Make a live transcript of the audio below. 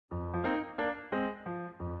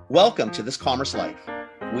Welcome to This Commerce Life.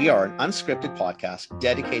 We are an unscripted podcast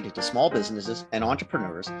dedicated to small businesses and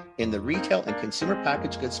entrepreneurs in the retail and consumer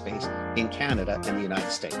packaged goods space in Canada and the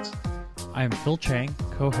United States. I am Phil Chang,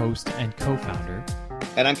 co-host and co-founder.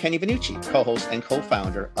 And I'm Kenny Benucci, co-host and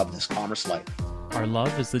co-founder of This Commerce Life. Our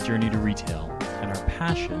love is the journey to retail, and our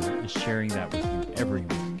passion is sharing that with you every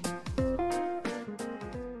week.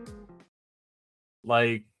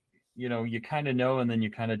 Like, you know, you kind of know and then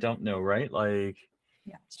you kind of don't know, right? Like,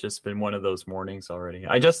 yeah. It's just been one of those mornings already.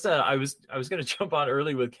 I was going to jump on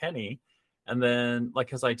early with Kenny, and then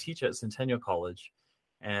because I teach at Centennial College,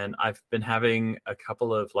 and I've been having a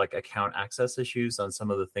couple of account access issues on some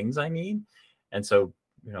of the things I need. And so,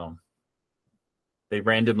 they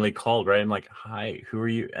randomly called, right? I'm like, hi, who are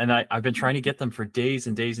you? And I've been trying to get them for days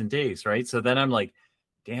and days and days, right? So then I'm like,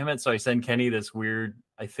 damn it. So I send Kenny this weird,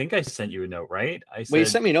 I think I sent you a note, right? You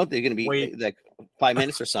sent me a note that you're going to be like 5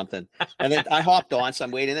 minutes or something. And then I hopped on, so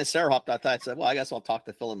I'm waiting. And then Sarah hopped on. I said, well, I guess I'll talk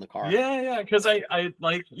to Phil in the car. Yeah. Because I've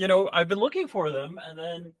been looking for them. And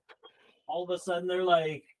then all of a sudden they're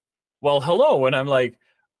like, well, hello. And I'm like,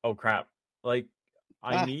 oh, crap.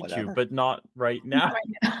 I need whatever. you, but not right now.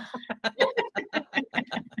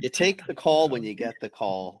 You take the call when you get the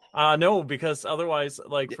call. No, because otherwise,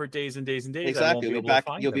 for days and days and days, exactly.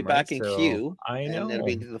 You'll be back in queue. I know. And it'll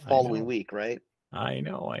be the following week, right? I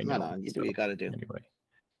know. No, you do what you got to do.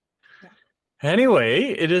 Anyway,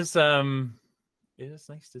 it is nice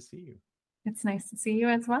to see you. It's nice to see you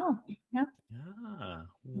as well. Yeah.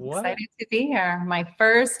 Excited to be here. My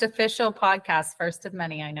first official podcast, first of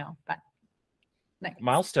many, I know, but nice.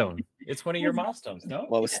 Milestone. It's one of your milestones, no?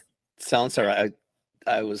 Well, sounds all right.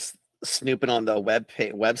 I was snooping on the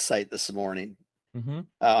website this morning,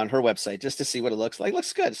 on her website, just to see what it looks like. It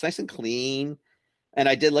looks good. It's nice and clean. And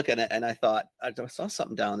I did look at it, and I thought, I saw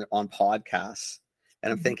something down there on podcasts,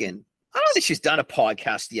 and I'm thinking, I don't think she's done a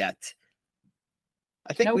podcast yet.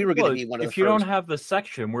 I think we were going to be one of the first. If you don't have the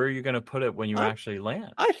section, where are you going to put it when you actually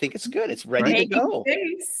land? I think it's good. It's ready to go.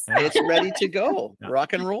 It's ready to go.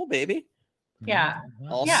 Rock and roll, baby. Yeah.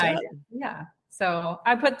 All set. Yeah. So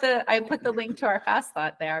I put the link to our Fast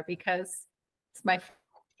Thought there because it's my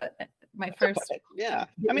first. Yeah.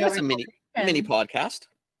 I mean, that's a mini podcast.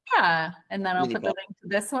 Yeah. And then I'll put the link to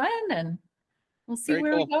this one, and we'll see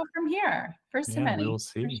where we go from here. First of many. We'll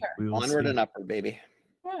see. Sure. We will Onward see. and upward, baby.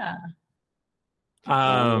 Yeah.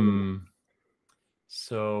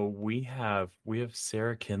 So we have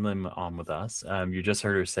Sarah Kinlin on with us. You just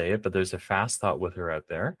heard her say it, but there's a Fast Thought with her out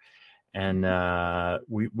there. And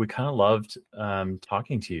we kind of loved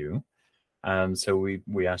talking to you. So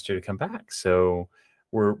we asked you to come back. So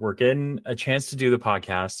we're getting a chance to do the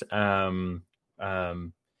podcast.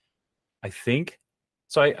 I think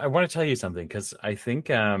so. I want to tell you something, because I think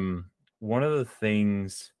one of the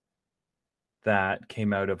things that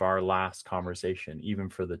came out of our last conversation, even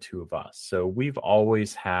for the two of us. So we've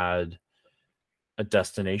always had a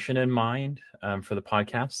destination in mind for the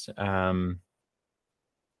podcast.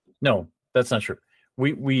 No, that's not true.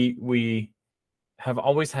 We have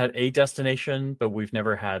always had a destination, but we've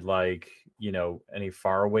never had any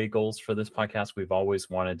faraway goals for this podcast. We've always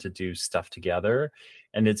wanted to do stuff together,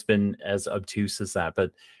 and it's been as obtuse as that.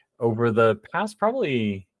 But over the past,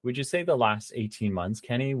 probably, would you say the last 18 months,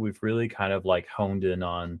 Kenny, we've really kind of honed in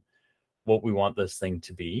on what we want this thing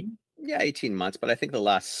to be? Yeah, 18 months, but I think the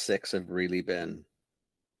last 6 have really been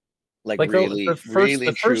the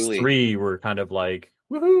first 3 were kind of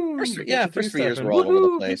woohoo! First 3 years were all over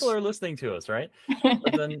the place. People are listening to us, right?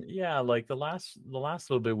 But then, the last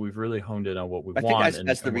little bit, we've really honed in on what we want. I think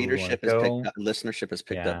as the readership has picked up, listenership has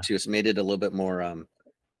picked up too, it's made it a little bit more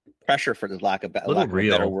pressure, for the lack of a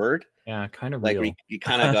better word. Yeah, kind of real. You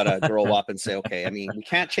kind of got to grow up and say, okay, I mean, we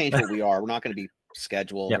can't change what we are. We're not going to be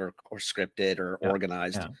scheduled or scripted or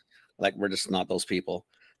organized. Yeah. We're just not those people.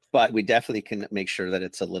 But we definitely can make sure that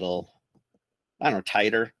it's a little, I don't know,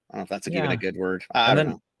 tighter. I don't know if that's even a good word. I don't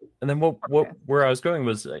know. And then where I was going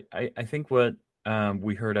was, I think what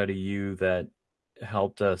we heard out of you that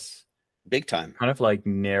helped us big time, kind of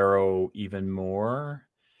narrow even more,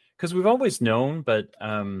 because we've always known, but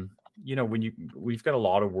we've got a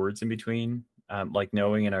lot of words in between,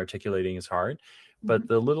 knowing and articulating is hard, but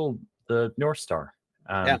the North Star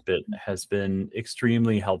bit has been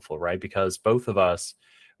extremely helpful, right? Because both of us,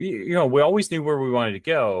 we always knew where we wanted to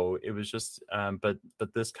go. It was just, but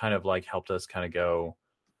this kind of helped us kind of go,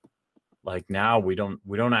 now we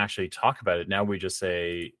don't actually talk about it. Now we just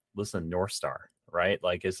say, listen, North Star, right?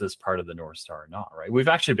 Is this part of the North Star or not, right? We've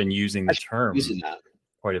actually been using the term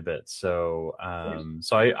quite a bit. So,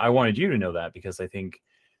 I wanted you to know that, because I think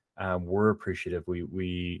we're appreciative.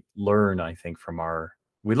 We learn, I think,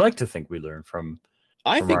 we like to think we learn from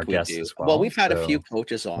I from our think we guests do. as well. Well, we've had a So, few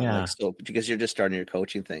coaches on, yeah. like, so because you're just starting your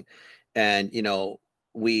coaching thing, and you know,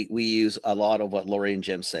 we use a lot of what Lori and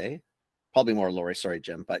Jim say. Probably more Lori, sorry,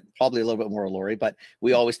 Jim, but probably a little bit more Lori. But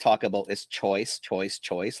we always talk about it's choice, choice,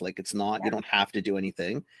 choice. Like it's not, you don't have to do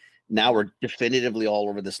anything. Now we're definitively all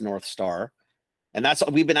over this North Star. And that's,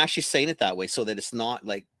 we've been actually saying it that way so that it's not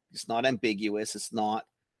like, it's not ambiguous. It's not,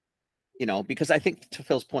 you know, because I think to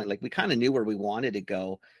Phil's point, like we kind of knew where we wanted to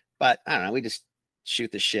go, but I don't know, we just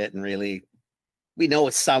shoot the shit and really, we know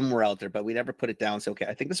it's somewhere out there, but we never put it down and say, okay,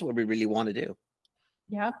 I think this is what we really want to do.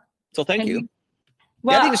 Yeah. So thank you.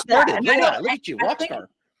 Well, Getting started. yeah, Look at that. Look at you, rock star.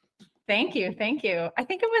 Thank you. Thank you. I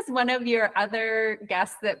think it was one of your other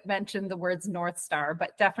guests that mentioned the words North Star,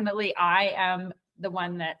 but definitely I am the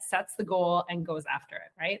one that sets the goal and goes after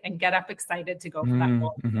it, right? And get up excited to go for that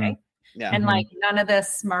goal. Okay. Yeah. And like none of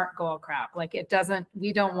this SMART goal crap. Like it doesn't,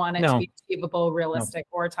 we don't want it to be achievable, realistic,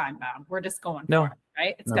 or time bound. We're just going for it,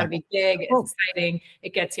 right? It's got to be big, it's exciting,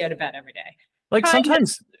 it gets you out of bed every day. Like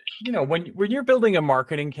sometimes, you know, when you're building a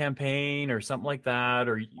marketing campaign or something like that,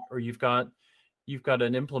 or you've got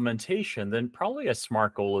an implementation, then probably a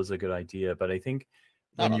SMART goal is a good idea. But I think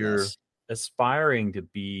when you're aspiring to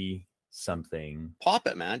be something, pop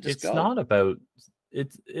it, man. Just it's not about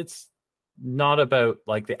it's not about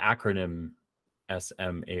like the acronym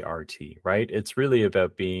SMART, right? It's really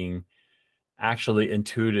about being actually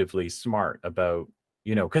intuitively smart about,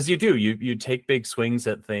 you know, because you take big swings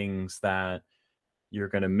at things that you're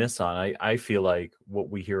going to miss on. I feel like what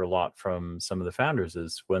we hear a lot from some of the founders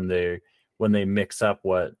is when they mix up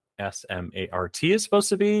what SMART is supposed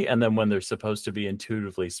to be, and then when they're supposed to be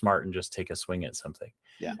intuitively smart and just take a swing at something.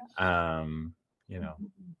 Yeah. You know,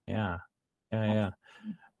 yeah.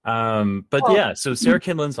 But yeah, so Sarah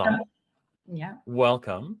Kinlin's on. Yeah.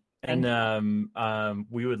 Welcome. And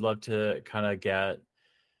we would love to kind of get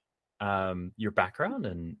your background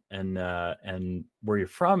and where you're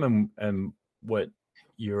from and what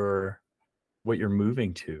you're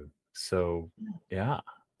moving to. So yeah,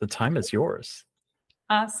 the time is yours.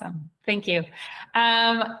 Awesome. Thank you.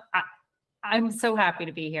 I'm so happy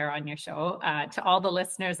to be here on your show. To all the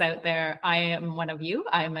listeners out there, I am one of you.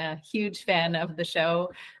 I'm a huge fan of the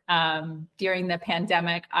show. During the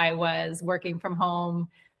pandemic, I was working from home,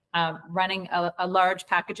 running a large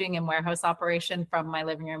packaging and warehouse operation from my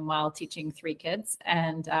living room while teaching 3 kids.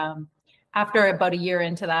 And after about a year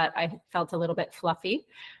into that, I felt a little bit fluffy.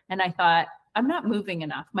 And I thought, I'm not moving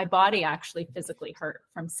enough. My body actually physically hurt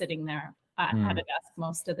from sitting there at a desk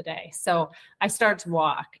most of the day. So I started to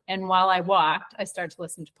walk. And while I walked, I started to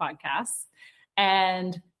listen to podcasts.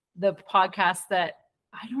 And the podcast that,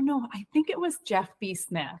 I don't know, I think it was Jeff B.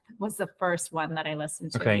 Smith was the first one that I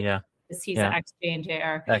listened to. Okay, yeah. He's an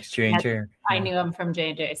ex-J&J-er. Ex-J&J. I knew him from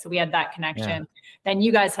J&J. So we had that connection. Yeah. Then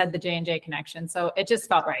you guys had the J&J connection. So it just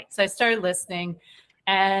felt right. So I started listening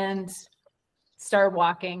and started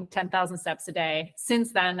walking 10,000 steps a day.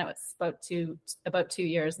 Since then, it was about 2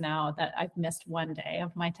 years now that I've missed one day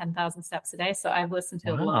of my 10,000 steps a day. So I've listened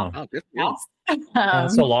to a lot of podcasts.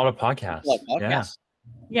 That's a lot of podcasts.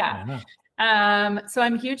 Yeah. So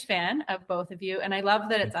I'm a huge fan of both of you. And I love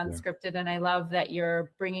that it's unscripted. And I love that you're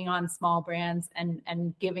bringing on small brands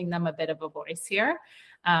and giving them a bit of a voice here.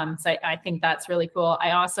 So I think that's really cool.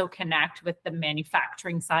 I also connect with the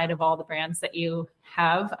manufacturing side of all the brands that you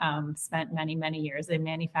have. Spent many, many years in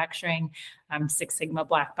manufacturing. I'm Six Sigma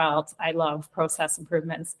black belt. I love process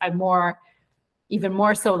improvements. Even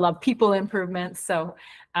more so love people improvements. So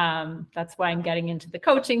that's why I'm getting into the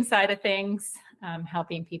coaching side of things,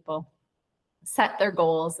 helping people set their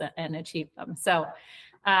goals and achieve them. So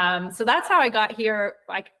that's how I got here.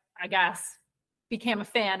 I guess became a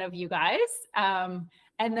fan of you guys.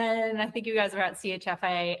 And then I think you guys were at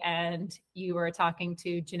CHFA and you were talking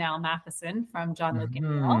to Janelle Matheson from John Luke and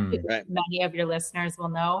Neil. Right. Many of your listeners will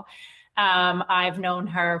know. I've known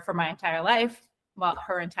her for my entire life. Well,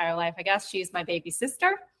 her entire life, I guess. She's my baby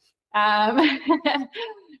sister.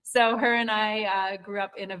 So her and I grew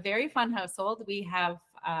up in a very fun household. We have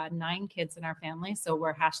 9 kids in our family. So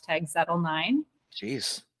we're #Zettel9.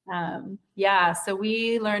 Jeez. So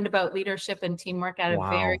we learned about leadership and teamwork at a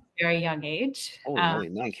very, very young age. Oh, really?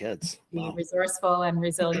 9 kids. Be resourceful and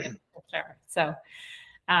resilient. Sure. So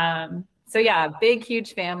yeah, big,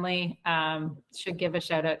 huge family. Should give a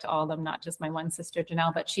shout out to all of them, not just my one sister,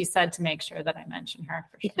 Janelle, but she said to make sure that I mention her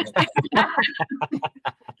for sure.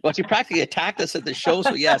 Well, she practically attacked us at the show.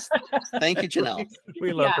 So yes, thank you, Janelle.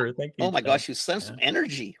 We love her. Thank you. Oh my gosh, you sent some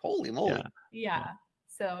energy. Holy moly. Yeah.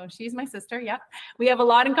 So she's my sister. Yeah. We have a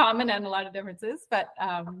lot in common and a lot of differences, but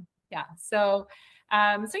So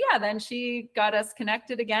then she got us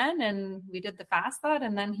connected again and we did the fast thought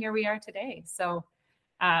and then here we are today. So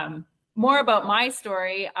More about my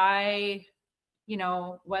story. I,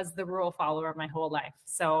 was the rule follower my whole life.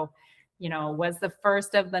 So, was the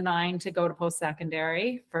first of the 9 to go to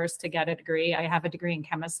post-secondary, first to get a degree. I have a degree in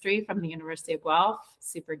chemistry from the University of Guelph,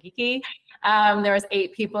 super geeky. There was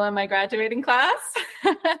 8 people in my graduating class.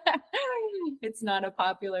 It's not a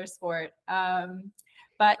popular sport.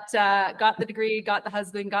 But got the degree, got the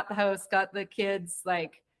husband, got the house, got the kids,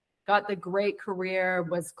 got the great career,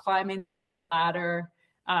 was climbing the ladder.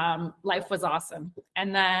 Life was awesome.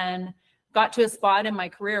 And then got to a spot in my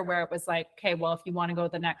career where it was like, okay, well, if you want to go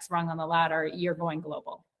the next rung on the ladder, you're going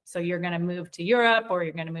global. So you're going to move to Europe or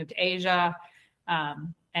you're going to move to Asia,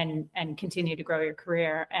 and continue to grow your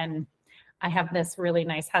career. And I have this really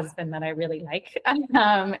nice husband that I really like,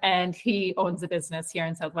 and he owns a business here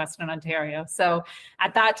in Southwestern Ontario. So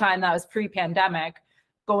at that time, that was pre-pandemic,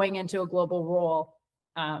 going into a global role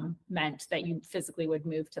meant that you physically would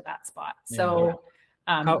move to that spot. So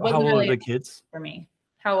how old are the kids? For me.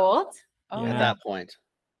 How old? Oh, at that point.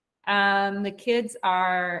 The kids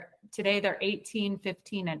are, today they're 18,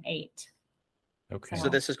 15, and 8. Okay. So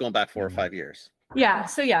this is going back 4 or 5 years. Yeah.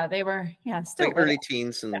 So yeah, they were, still like early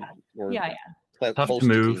teens and tough to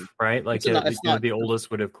move, right? Like the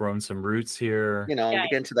oldest would have grown some roots here. You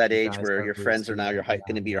get into that age where your friends are now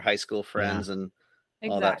going to be your high school friends and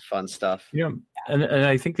all that fun stuff. And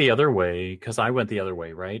I think the other way, because I went the other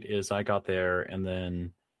way, right, is I got there and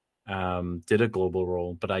then did a global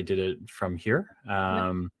role, but I did it from here.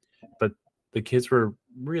 But the kids were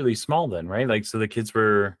really small then, right? Like, so the kids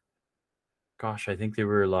were, gosh, I think they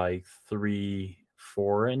were like 3,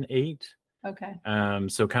 4, and 8. Okay.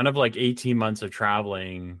 So kind of like 18 months of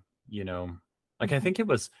traveling, like I think there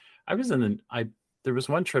was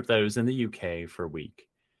one trip that I was in the UK for a week.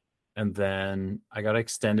 And then I got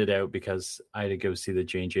extended out because I had to go see the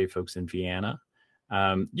J&J folks in Vienna.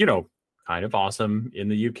 Kind of awesome in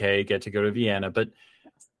the UK, get to go to Vienna. But,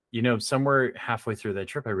 somewhere halfway through that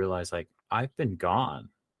trip, I realized like I've been gone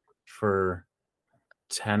for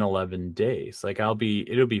 10, 11 days. Like it'll be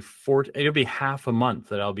half a month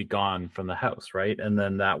that I'll be gone from the house. Right. And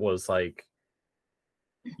then that was like,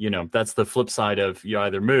 that's the flip side of you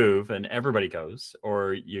either move and everybody goes,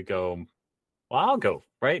 or you go, well, I'll go.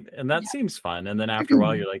 Right. And that seems fun. And then after a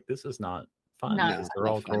while, you're like, this is not fun because they're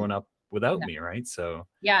all growing up without me. Right. So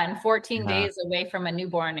and 14 days away from a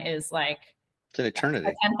newborn is like it's an eternity,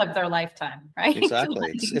 a tenth of their lifetime. Right.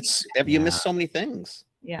 Exactly. It's you miss so many things.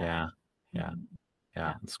 Yeah.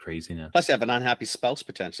 It's craziness. Plus you have an unhappy spouse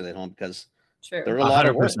potentially at home because they're a lot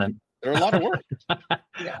of work. They're a lot of work.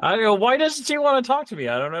 I go, why doesn't she want to talk to me?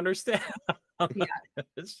 I don't understand.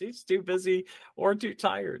 She's too busy or too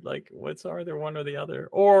tired. Like, what's either one or the other?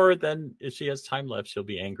 Or then if she has time left, she'll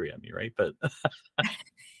be angry at me, right? But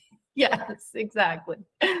yes, exactly.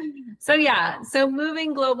 So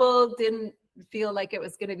moving global didn't feel like it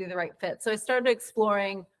was going to be the right fit. So I started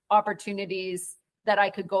exploring opportunities that I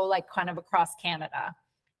could go like kind of across Canada.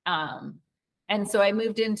 And so I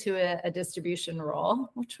moved into a distribution role,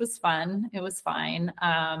 which was fun. It was fine.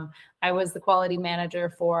 I was the quality manager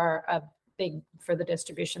for the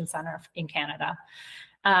distribution center in Canada.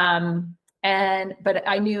 But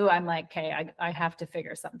I knew I'm like, okay, I have to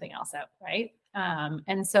figure something else out. Right.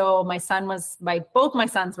 And so both my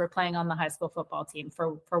sons were playing on the high school football team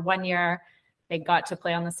for 1 year. They got to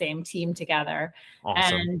play on the same team together.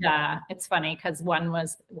 Awesome. And it's funny because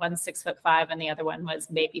one's 6'5" and the other one was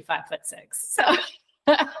maybe 5'6". So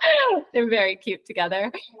they're very cute together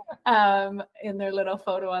in their little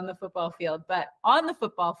photo on the football field. But on the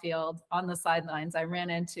football field, on the sidelines, I ran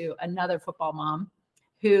into another football mom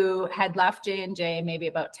who had left J&J maybe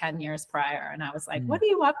about 10 years prior. And I was like, what are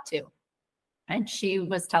you up to? And she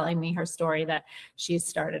was telling me her story that she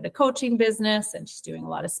started a coaching business and she's doing a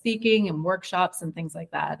lot of speaking and workshops and things like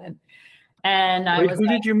that. And I was who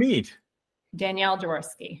did you meet? Danielle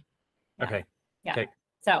Jaworski. Yeah. Okay. Yeah. Okay.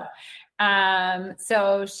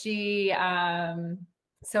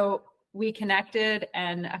 So we connected,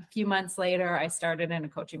 and a few months later, I started in a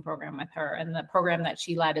coaching program with her. And the program that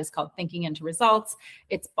she led is called Thinking into Results.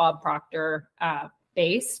 It's Bob Proctor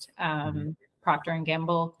based. Procter and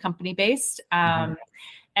Gamble company based. And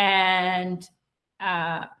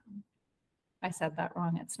I said that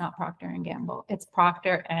wrong. It's not Procter and Gamble. It's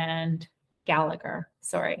Procter and Gallagher.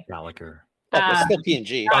 Sorry. Gallagher. It's still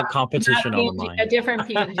P&G. Competition on the mind. A different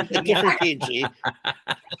P&G. A different P&G.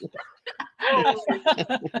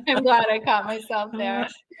 I'm glad I caught myself there.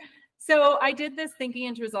 So I did this thinking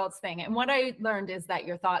into results thing. And what I learned is that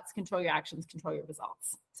your thoughts control your actions, control your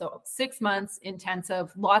results. So 6 months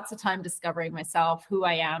intensive, lots of time discovering myself, who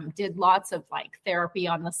I am, did lots of like therapy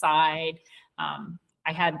on the side,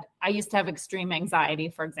 I used to have extreme anxiety,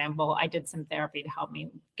 for example. I did some therapy to help me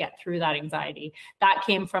get through that anxiety. That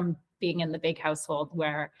came from being in the big household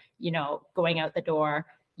where, you know, going out the door,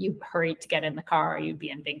 you hurried to get in the car, or you'd be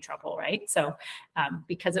in big trouble, right? So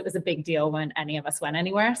because it was a big deal when any of us went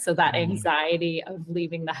anywhere. So that anxiety of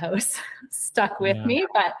leaving the house stuck with me,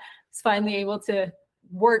 but I was finally able to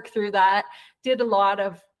work through that. Did a lot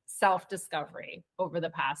of self-discovery over the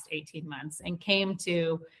past 18 months and came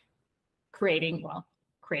to creating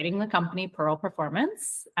the company Pearl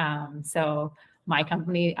Performance. So my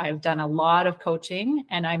company, I've done a lot of coaching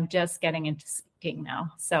and I'm just getting into speaking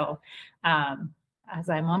now. So as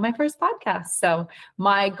I'm on my first podcast. So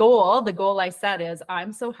my goal, the goal I set is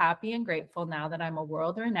I'm so happy and grateful now that I'm a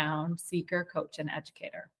world-renowned speaker, coach, and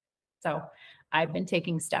educator. So I've been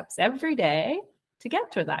taking steps every day to get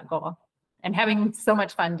to that goal and having so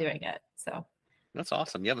much fun doing it. So that's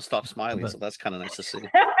awesome. You haven't stopped smiling, so that's kind of nice to see.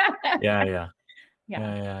 Yeah.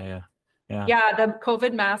 Yeah, the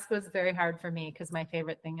COVID mask was very hard for me because my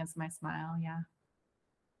favorite thing is my smile.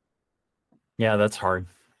 Yeah, that's hard.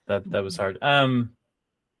 That was hard.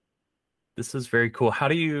 This is very cool. How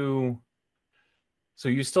do you, so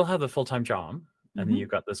you still have the full-time job and then you've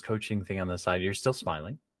got this coaching thing on the side. You're still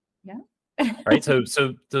smiling. Yeah. Right. So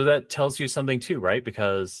that tells you something too, right?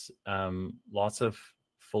 Because lots of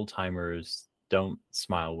full-timers don't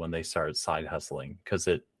smile when they start side hustling because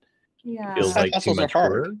it feels like too much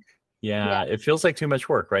work. Yeah, it feels like too much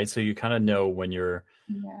work, right? So you kind of know when you're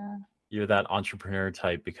that entrepreneur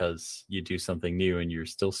type because you do something new and you're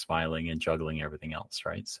still smiling and juggling everything else,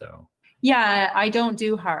 right? So yeah, I don't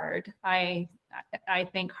do hard. I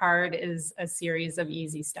think hard is a series of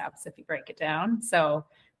easy steps if you break it down. So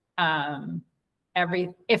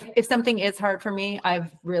if something is hard for me,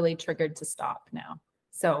 I've really triggered to stop now.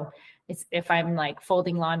 So if I'm like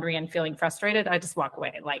folding laundry and feeling frustrated, I just walk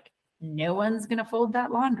away. Like no one's going to fold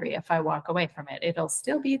that laundry if I walk away from it. It'll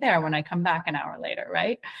still be there when I come back an hour later,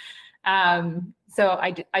 right? So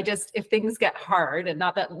I just, if things get hard, and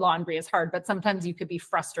not that laundry is hard, but sometimes you could be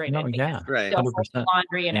frustrated because right. 100%.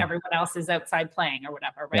 Laundry and everyone else is outside playing or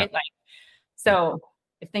whatever, right? Like, so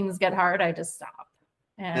if things get hard, I just stop.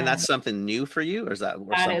 And that's something new for you, or is that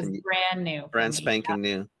something is brand new, brand spanking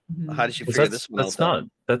new? How did you figure this one out?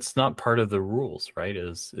 That's not part of the rules, right?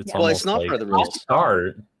 It's not like part of the rules.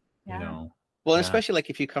 Start, you know. Well, especially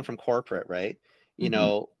like if you come from corporate, right? You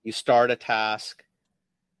know, you start a task,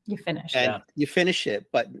 you finish, and you finish it.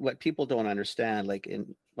 But what people don't understand, like I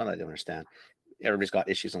don't understand. Everybody's got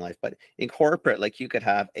issues in life, but in corporate, like you could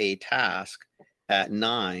have a task at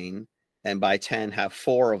 9, and by 10 have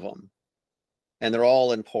 4 of them. And they're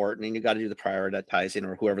all important, and you got to do the prioritizing,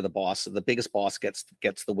 or whoever the biggest boss gets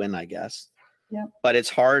the win, I guess. Yeah. But it's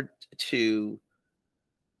hard to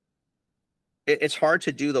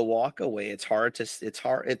do the walk away. It's hard to say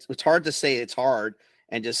it's hard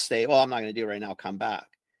and just say, well, I'm not going to do it right now. Come back.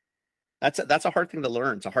 That's a hard thing to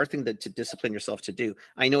learn. It's a hard thing to discipline yourself to do.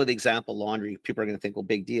 I know the example laundry. People are going to think, well,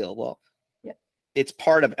 big deal. Well, it's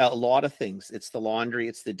part of a lot of things. It's the laundry.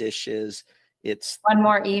 It's the dishes. It's one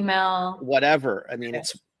more email, whatever. I mean,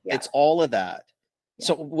 it's all of that. Yeah.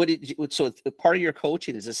 So part of your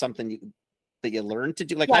coaching, is this something that you learned to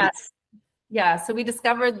do? Like, so we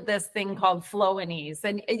discovered this thing called flow and ease,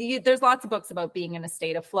 and there's lots of books about being in a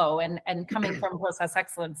state of flow, and coming from process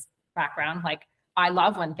excellence background, like I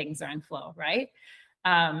love when things are in flow, right?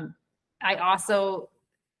 I also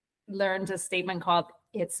learned a statement called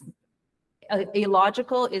it's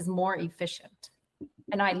illogical is more efficient.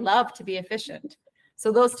 And I love to be efficient.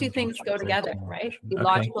 So those two things go together, right?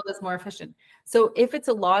 Illogical is more efficient. So if it's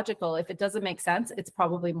illogical, if it doesn't make sense, it's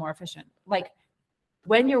probably more efficient. Like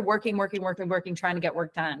when you're working, trying to get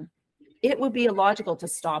work done, it would be illogical to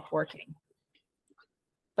stop working.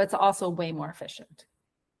 But it's also way more efficient.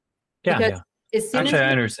 Yeah. As soon as I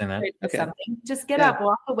understand that. Something, just get up,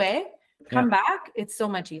 walk away, come back. It's so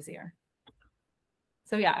much easier.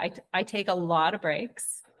 So I take a lot of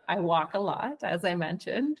breaks. I walk a lot, as I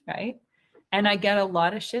mentioned, right? And I get a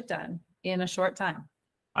lot of shit done in a short time.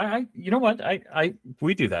 You know what?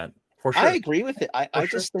 We do that for sure. I agree with it. I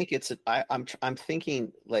just think I'm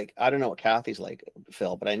thinking, like, I don't know what Kathy's like,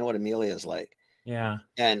 Phil, but I know what Amelia's like. Yeah.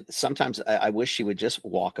 And sometimes I wish she would just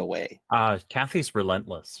walk away. Kathy's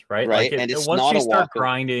relentless, right? Right. Like and it's once not you a start walk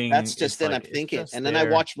grinding. That's just then I'm thinking. And then I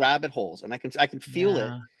watch rabbit holes, and I can feel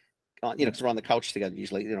it. Because we're on the couch together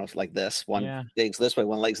usually, it's like this. One leg's this way,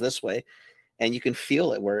 one leg's this way. And you can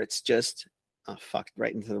feel it where it's just,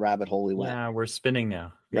 right into the rabbit hole we went. Yeah, we're spinning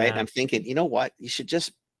now. Right? Yeah. I'm thinking, you know what? You should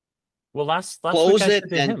just last close week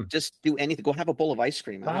it and just do anything. Go have a bowl of ice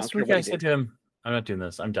cream. Last week I said to him, I'm not doing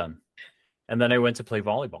this. I'm done. And then I went to play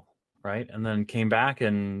volleyball. right? And then came back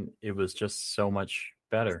and it was just so much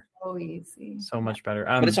better. So easy. So much better.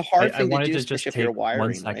 But it's a hard thing I wanted to do, to just especially if you're take wiring,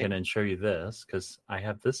 1 second right? and show you this because I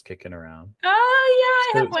have this kicking around.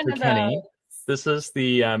 Oh yeah, I have one So of Kenny, those. this is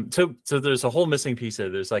the so there's a whole missing piece of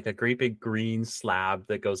it. There's like a great big green slab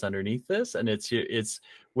that goes underneath this, and it's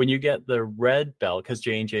when you get the red belt, because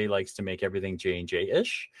J&J likes to make everything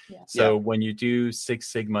J&J-ish. Yeah. So when you do Six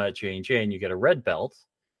Sigma at J&J and you get a red belt,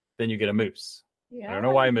 then you get a moose. Yeah. I don't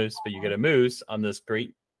know why a moose, but you get a moose on this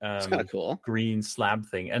great It's kind of cool green slab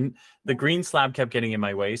thing. And the green slab kept getting in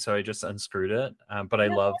my way, so I just unscrewed it. But I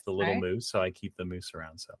love the little moose, so I keep the moose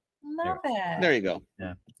around. So love it. there you go.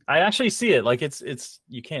 Yeah, I actually see it. Like it's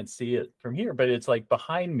you can't see it from here, but it's like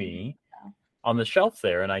behind me on the shelf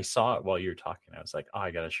there, and I saw it while you were talking. I was like, oh,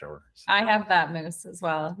 I gotta show her. So, I have that moose as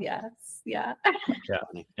well. Yes. Yeah.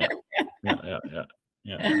 Yeah.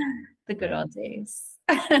 The good old days.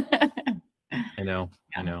 I know.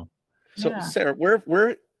 So Sarah,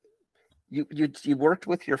 where you worked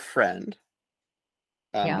with your friend,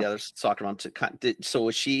 the other soccer mom, so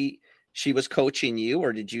was she was coaching you,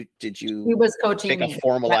 or did you He was coaching take a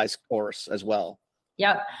formalized course as well?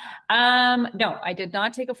 Yep. No, I did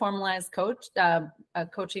not take a formalized a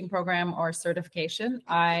coaching program or certification.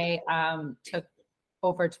 I took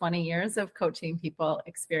over 20 years of coaching people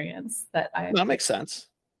experience that makes sense.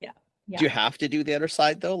 Yeah. Do you have to do the other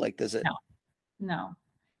side though? Like, does it? No.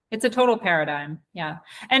 It's a total paradigm. Yeah.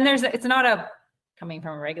 And it's not coming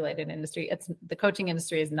from a regulated industry. The coaching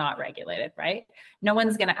industry is not regulated, right? No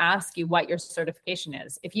one's going to ask you what your certification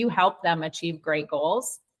is. If you help them achieve great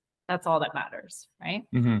goals, that's all that matters, right?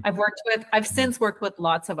 Mm-hmm. I've since worked with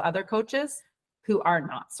lots of other coaches who are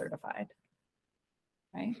not certified,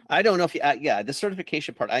 right? I don't know if the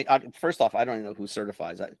certification part, first off, I don't even know who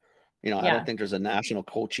certifies that. I don't think there's a national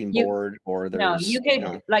coaching board or there's. No, you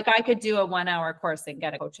could, like I could do a 1-hour course and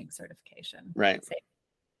get a coaching certification. Right. Say,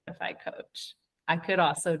 certified coach. I could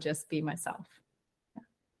also just be myself.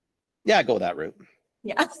 Yeah, go that route.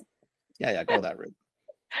 Yeah. Yeah, go that route.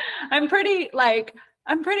 I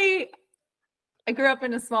grew up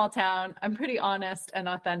in a small town. I'm pretty honest and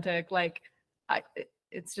authentic.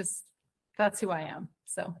 It's just, that's who I am.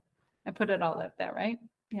 So I put it all out there, right?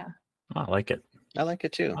 Yeah. I like it. I like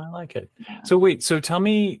it too. I like it. Yeah. So wait, so tell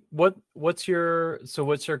me what's your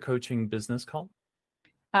coaching business called?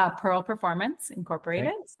 Pearl Performance Incorporated.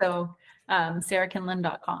 Okay. So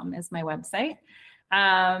sarahkinlin.com is my website.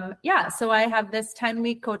 So I have this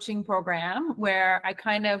 10-week coaching program where I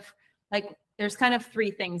kind of there's kind of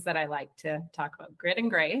 3 things that I like to talk about: grit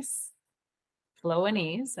and grace, flow and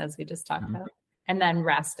ease, as we just talked about, and then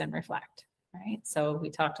rest and reflect. Right. So we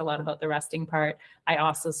talked a lot about the resting part. I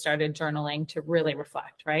also started journaling to really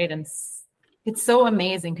reflect. Right. And it's so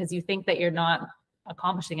amazing because you think that you're not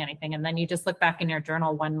accomplishing anything. And then you just look back in your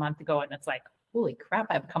journal 1 month ago and it's like, holy crap,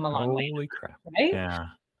 I've come a long way. Holy crap. Right. Yeah.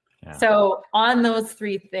 So on those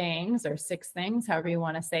 3 things or 6 things, however you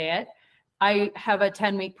want to say it, I have a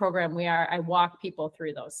 10-week program where I walk people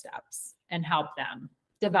through those steps and help them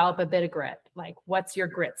develop a bit of grit. Like, what's your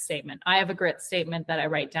grit statement? I have a grit statement that I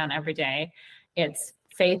write down every day. It's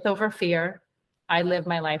faith over fear. I live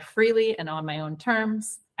my life freely and on my own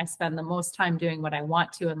terms. I spend the most time doing what I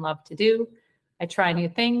want to and love to do. I try new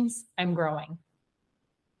things. I'm growing.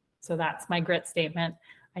 So that's my grit statement.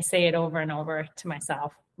 I say it over and over to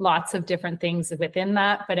myself. Lots of different things within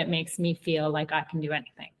that, but it makes me feel like I can do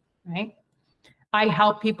anything, right? I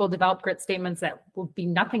help people develop grit statements that will be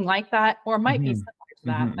nothing like that or might be similar to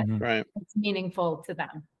that, but it's meaningful to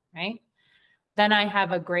them, right? Then I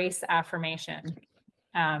have a grace affirmation.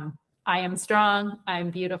 I am strong. I'm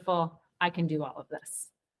beautiful. I can do all of this.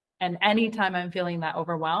 And anytime I'm feeling that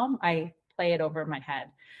overwhelm, I play it over my head.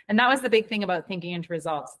 And that was the big thing about thinking into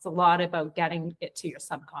results. It's a lot about getting it to your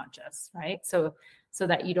subconscious, right? So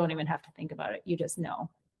that you don't even have to think about it. You just know,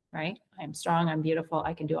 right? I'm strong. I'm beautiful.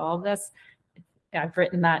 I can do all of this. I've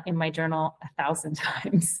written that in my journal 1,000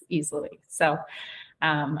 times easily. So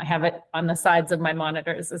I have it on the sides of my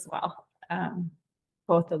monitors as well,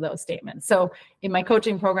 both of those statements. So in my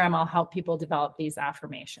coaching program, I'll help people develop these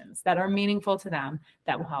affirmations that are meaningful to them,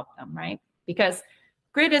 that will help them, right? Because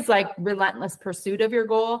grit is like relentless pursuit of your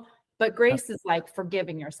goal, but grace is like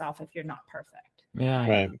forgiving yourself if you're not perfect. Yeah.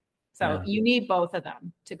 Right. So you need both of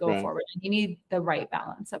them to go forward, and you need the right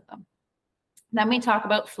balance of them. Then we talk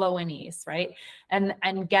about flow and ease, right? And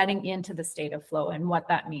getting into the state of flow and what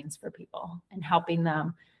that means for people and helping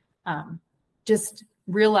them just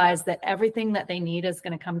realize that everything that they need is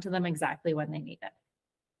going to come to them exactly when they need it,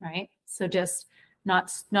 right? So just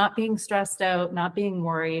not being stressed out, not being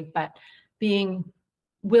worried, but being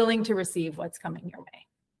willing to receive what's coming your way,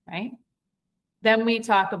 right? Then we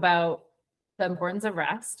talk about the importance of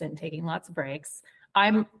rest and taking lots of breaks.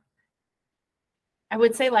 I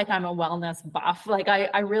would say like I'm a wellness buff. Like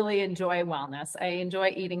I really enjoy wellness. I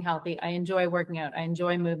enjoy eating healthy. I enjoy working out. I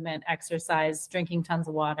enjoy movement, exercise, drinking tons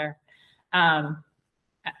of water. I'm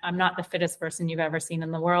not the fittest person you've ever seen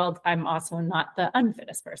in the world. I'm also not the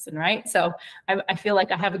unfittest person, right? So I feel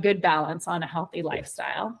like I have a good balance on a healthy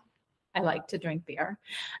lifestyle. I like to drink beer.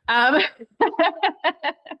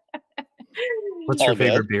 What's your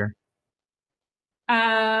favorite beer?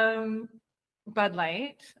 Bud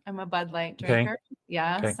Light. I'm a Bud Light drinker. Okay.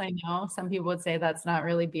 Yes, okay. I know. Some people would say that's not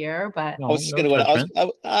really beer, but I was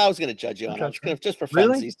gonna judge you on it. Just for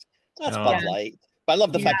funsies. That's Bud Light. But I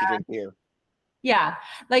love the fact you drink beer. Yeah,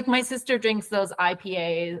 like my sister drinks those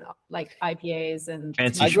IPAs, and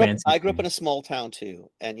I grew up in a small town too,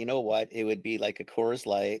 and you know what? It would be like a Coors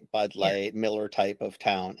Light, Bud Light, Miller type of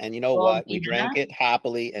town, and you know what? We drank it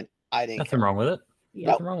happily, and I didn't. Nothing wrong with it.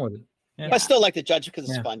 Nothing wrong with it. Yeah. But I still like to judge because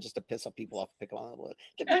it's fun just to piss off people off, pick on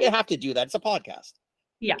them. You have to do that. It's a podcast.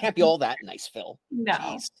 Yeah, it can't be all that nice, Phil. No.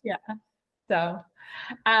 Jeez. Yeah. So,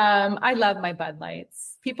 I love my Bud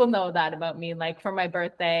Lights. People know that about me. Like for my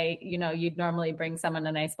birthday, you know, you'd normally bring someone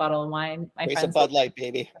a nice bottle of wine. My friends, a Bud Light,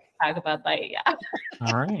 baby. Have a Bud Light, yeah.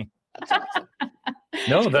 All right. Awesome.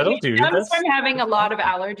 No, that'll do. It comes from having a lot of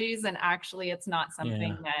allergies, and actually, it's not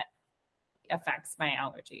something that affects my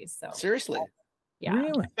allergies. So seriously, yeah.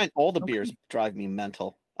 Really? All the beers drive me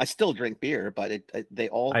mental. I still drink beer, but they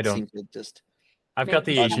all seem to just. I've got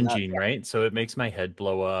the Asian gene, right? So it makes my head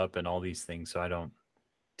blow up and all these things. So I don't.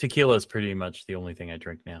 Tequila is pretty much the only thing I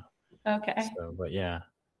drink now. Okay. So, but yeah.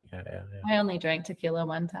 I only drank tequila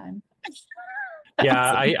one time.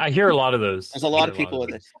 Yeah, I hear a lot of those. There's a lot of people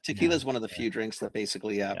with it. Tequila is one of the few drinks that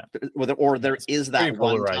basically, or there is that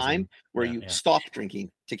one time where you stop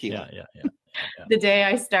drinking tequila. Yeah. The day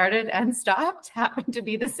I started and stopped happened to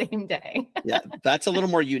be the same day. Yeah, that's a little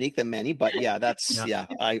more unique than many, but that's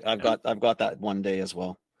I've got that one day as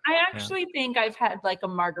well. I actually think I've had like a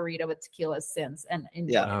margarita with tequila since, and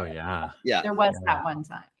there was that one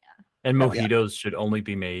time. Yeah, and mojitos should only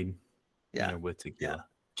be made, with tequila.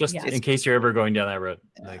 Just in case you're ever going down that road,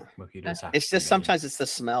 like mojitos. It's just sometimes it's the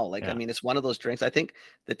smell. Like I mean, it's one of those drinks. I think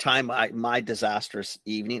the time my disastrous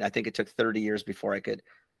evening, I think it took 30 years before I could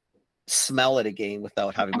smell it again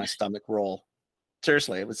without having my stomach roll.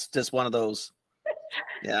 Seriously, it was just one of those.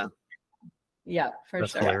 Yeah, for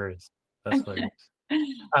That's sure. Hilarious. That's hilarious.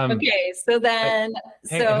 Okay, so then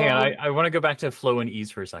hang on, I want to go back to flow and ease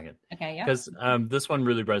for a second. Okay, yeah. Because this one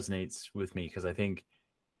really resonates with me because I think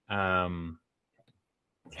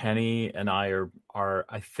Kenny and I are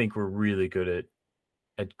I think we're really good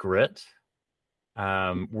at grit.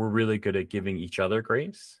 We're really good at giving each other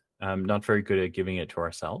grace. Not very good at giving it to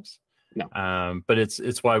ourselves. No. But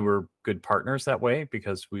it's why we're good partners that way,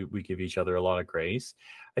 because we give each other a lot of grace.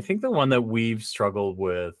 I think the one that we've struggled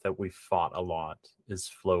with, that we've fought a lot, is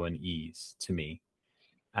flow and ease to me.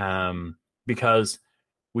 Because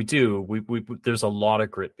we there's a lot of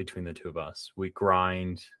grit between the two of us. We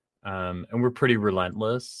grind, and we're pretty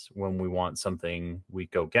relentless. When we want something, we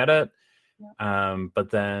go get it. But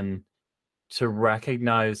then to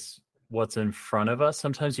recognize what's in front of us,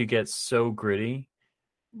 sometimes you get so gritty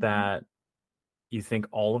that you think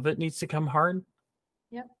all of it needs to come hard.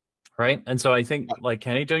 Yep. Right. And so I think, like,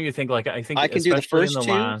 Kenny, don't you think, like, I think I can do the first two,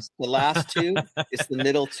 the last two, it's the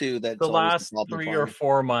middle two that the last 3 or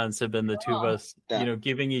 4 months have been the two of us,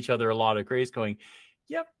 giving each other a lot of grace, going,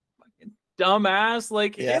 yep, dumbass,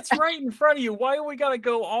 like it's right in front of you. Why do we got to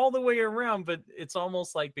go all the way around? But it's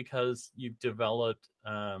almost like because you've developed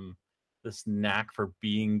this knack for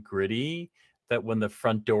being gritty, that when the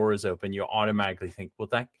front door is open, you automatically think, well,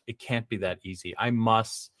 that it can't be that easy. I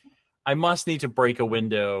must need to break a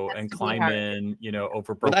window and climb in,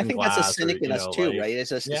 over broken glass. I think that's a cynic in us too, right?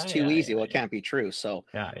 It's just it's too easy. Well, it can't be true. So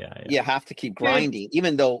you have to keep grinding,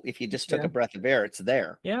 even though if you just took a breath of air, it's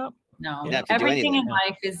there. Yeah. No, everything in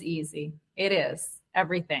life is easy. It is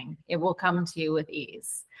everything. It will come to you with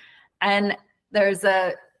ease. And there's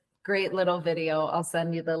a great little video. I'll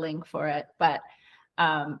send you the link for it, but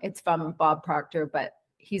it's from Bob Proctor, but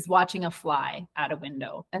he's watching a fly at a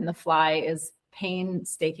window, and the fly is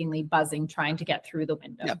painstakingly buzzing, trying to get through the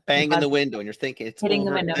window. Yeah, banging the window, and you're thinking it's hitting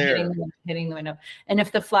the window, hitting the window. And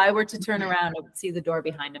if the fly were to turn around, it would see the door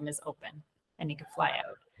behind him is open, and he could fly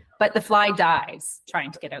out. But the fly dies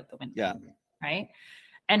trying to get out the window. Yeah. Right.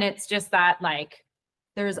 And it's just that, like,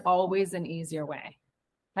 there's always an easier way.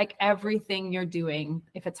 Like everything you're doing,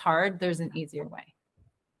 if it's hard, there's an easier way.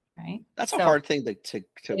 Right. That's a hard thing to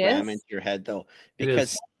ram into your head, though,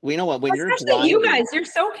 because we know what, when especially you're you guys, you're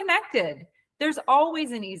so connected. There's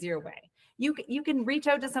always an easier way. you can reach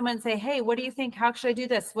out to someone and say, hey, what do you think? How should I do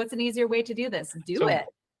this? What's an easier way to do this? Do it.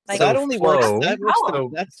 Like, that only works.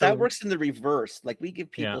 That works in the reverse. Like, we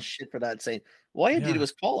give people shit for that, saying, "Well, all you had to do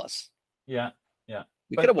was call us." Yeah.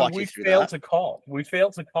 We could have walked you through that. We failed to call. We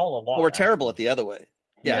failed to call a lot. Well, we're terrible at the other way.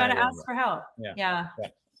 You got to ask for help. Yeah.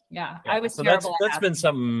 I was terrible. That's been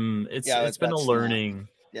something. It's been a learning.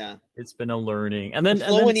 Yeah, it's been a learning. And then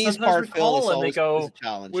slow and ease part, Phil, and they go, a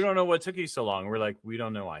challenge. We don't know what took you so long. We're like, we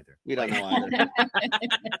don't know either. We don't know either.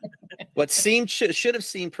 What should have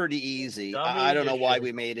seemed pretty easy. I don't know why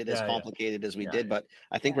we made it as complicated as we did, but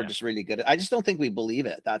I think we're just really good at it. I just don't think we believe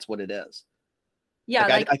it. That's what it is. Yeah,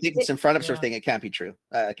 I think it's in front of us. Thing. It can't be true.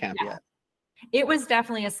 It can't be it. It was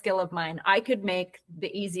definitely a skill of mine. I could make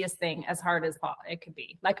the easiest thing as hard as it could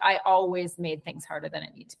be. Like, I always made things harder than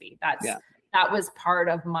it needed to be. That was part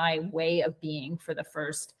of my way of being for the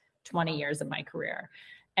first 20 years of my career.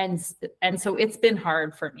 And so it's been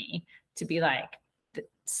hard for me to be like,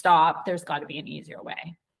 stop, there's got to be an easier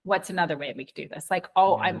way. What's another way we could do this? Like,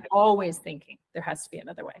 I'm always thinking there has to be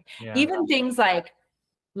another way. Even things like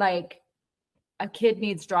a kid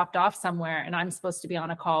needs dropped off somewhere and I'm supposed to be on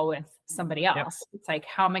a call with somebody else. It's like,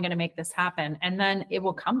 how am I going to make this happen? And then it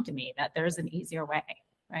will come to me that there's an easier way,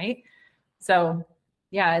 right? So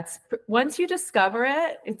it's once you discover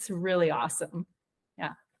it, it's really awesome.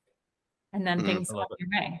 Yeah. And then things go your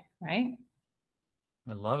way, right?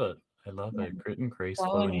 I love it. Grit and grace.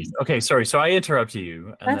 Okay, sorry. So I interrupted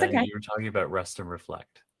you. And That's then okay. You were talking about rest and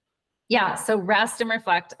reflect. Yeah. So rest and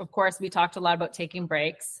reflect. Of course, we talked a lot about taking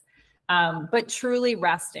breaks, but truly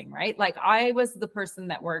resting, right? Like, I was the person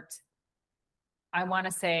that worked, I want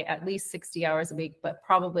to say at least 60 hours a week, but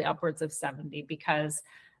probably upwards of 70, because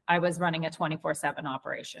I was running a 24/7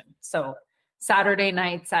 operation. So Saturday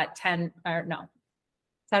nights at 6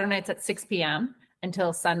 p.m.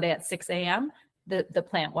 until Sunday at 6 a.m. The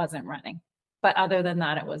plant wasn't running, but other than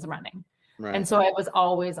that, it was running. Right. And so I was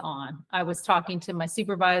always on. I was talking to my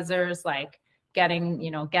supervisors, like getting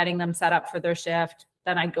them set up for their shift.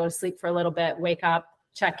 Then I'd go to sleep for a little bit, wake up,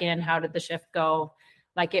 check in. How did the shift go?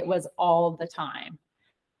 Like, it was all the time.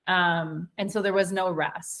 And so there was no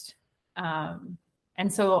rest.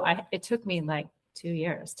 And so it took me like 2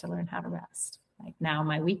 years to learn how to rest. Like, now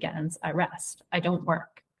my weekends, I rest. I don't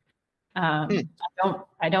work. I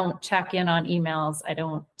don't check in on emails. I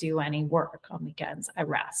don't do any work on weekends. I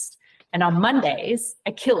rest. And on Mondays,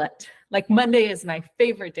 I kill it. Like, Monday is my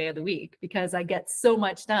favorite day of the week because I get so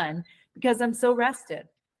much done because I'm so rested,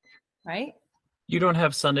 right? You don't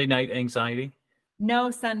have Sunday night anxiety?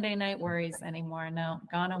 No Sunday night worries anymore. No,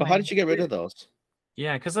 gone away. But how did you get rid of those?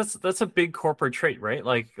 Yeah, because that's a big corporate trait, right?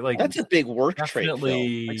 Like that's a big work trait.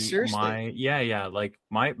 Like, seriously. Like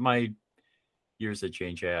my years at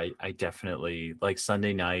J&J, I definitely, like,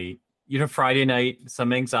 Sunday night, Friday night,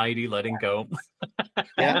 some anxiety, letting go.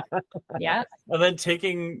 Yeah. And then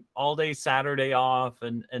taking all day Saturday off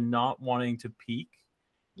and not wanting to peak.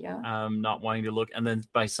 Yeah. Not wanting to look, and then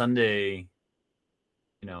by Sunday,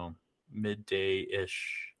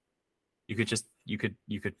 midday-ish, you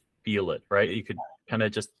could feel it, right? You could kind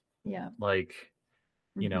of just like,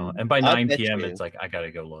 and by 9 p.m. it's like, I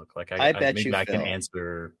gotta go look. Like, I can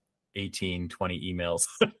answer 18, 20 emails.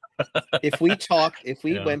 if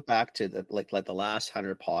we went back to the like the last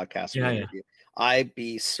 100 podcasts, I'd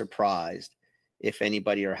be surprised if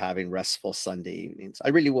anybody are having restful Sunday evenings. I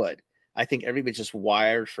really would. I think everybody's just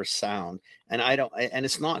wired for sound, and and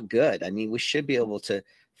it's not good. I mean, we should be able to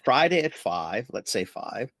Friday at 5, let's say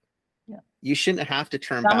 5. Yeah. You shouldn't have to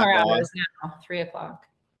turn Summer back hours on. Now, 3 o'clock.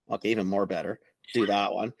 Okay, even more better. Do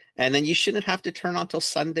that one, and then you shouldn't have to turn on till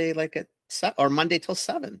Sunday, like at 7, or Monday till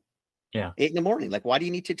 7. Yeah, 8 in the morning. Like, why do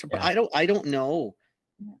you need to? I don't know.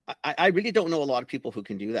 I really don't know a lot of people who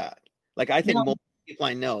can do that. Like, I think most people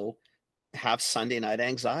I know have Sunday night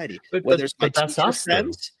anxiety. Whether it's my teacher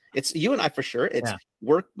friends, it's you and I for sure. It's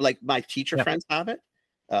work. Like, my teacher friends have it.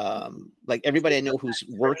 Like, everybody I know who's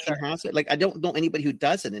working has it. Like, I don't know anybody who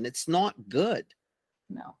doesn't, and it's not good.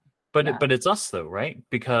 No. But it's us though, right?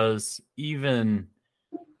 Because even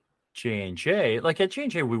J&J, like at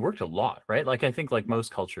J&J, we worked a lot, right? Like, I think like most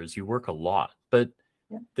cultures, you work a lot, but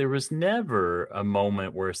there was never a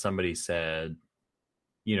moment where somebody said,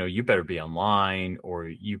 you better be online, or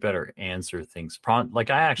you better answer things prompt. Like,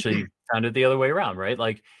 I actually found it the other way around, right?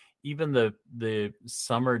 Like, even the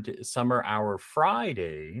summer hour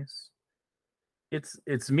Fridays,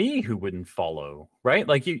 it's me who wouldn't follow, right?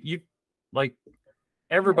 Like, you like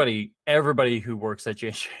everybody who works at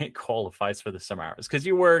J&J qualifies for the summer hours because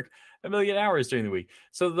you work a million hours during the week.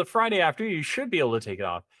 So the Friday after, you should be able to take it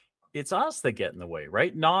off. It's us that get in the way,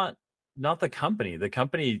 right? Not the company. The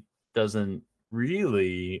company doesn't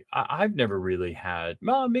really, I've never really had,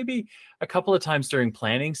 well, maybe a couple of times during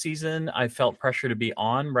planning season, I felt pressure to be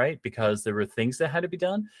on, right? Because there were things that had to be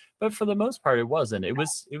done. But for the most part, it wasn't. It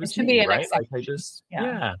was should me, be an right? Like I exception. just,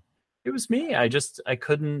 yeah, it was me. I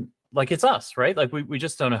couldn't, like, it's us, right? Like we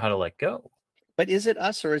just don't know how to let go. But is it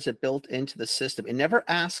us or is it built into the system? It never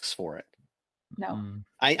asks for it. No.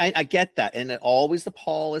 I get that. And always the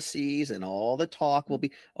policies and all the talk will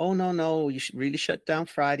be, oh, no, you should really shut down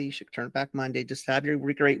Friday. You should turn it back Monday. Just have your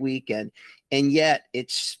great weekend. And yet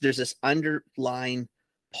there's this underlying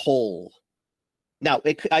pull. Now,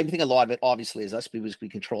 I think a lot of it obviously is us because we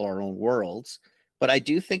control our own worlds. But I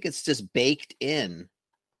do think it's just baked in.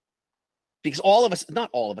 Because all of us, not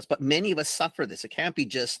all of us, but many of us suffer this. It can't be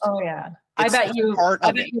just. Oh yeah, I bet you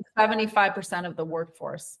 75% of the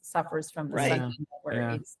workforce suffers from the right.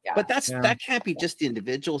 worries. Yeah. But that can't be just the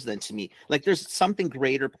individuals. Then to me, like there's something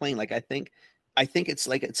greater playing. Like I think it's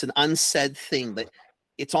like it's an unsaid thing that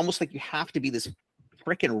it's almost like you have to be this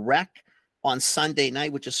freaking wreck on Sunday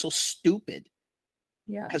night, which is so stupid.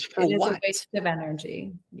 Yeah, because for it is what? A waste of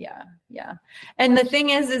energy. Yeah. And the thing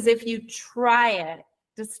is if you try it.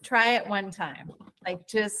 Just try it one time. Like,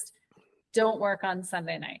 just don't work on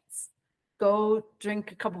Sunday nights. Go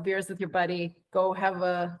drink a couple beers with your buddy. Go have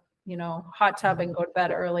a, hot tub and go to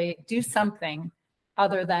bed early. Do something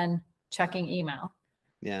other than checking email.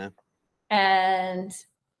 Yeah. And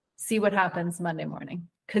see what happens Monday morning.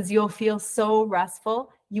 Because you'll feel so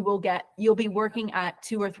restful. You'll be working at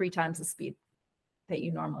 2 or 3 times the speed that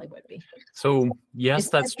you normally would be. So yes,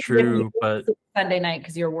 that's true, but Sunday night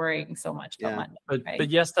because you're worrying so much about Monday. But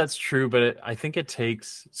yes, that's true. But I think it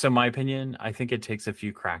takes, so my opinion, I think it takes a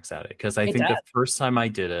few cracks at it. Because I think the first time I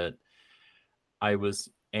did it, I was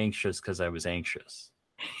anxious because I was anxious,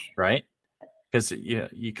 right? Because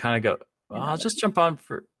you kind of go, well, I'll just jump on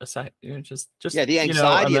for a sec. Just the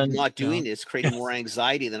anxiety of not doing it is creating more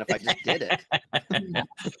anxiety than if I just did it.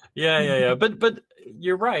 Yeah. But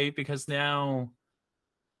you're right, because now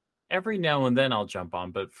every now and then I'll jump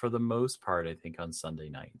on, but for the most part, I think on Sunday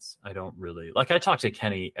nights, I don't really, like, I talk to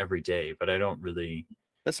Kenny every day, but I don't really.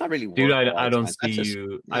 That's not really work. Dude, I don't see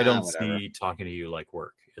you. I don't see talking to you like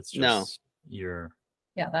work. It's just you're.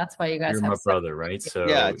 Yeah, that's why you guys you're have my brother, right? So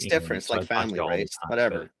yeah, it's different. It's like family, right?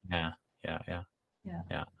 Whatever. Yeah.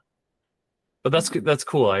 But that's good. That's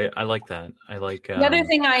cool. I like that. I like. The other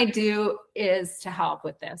thing I do is to help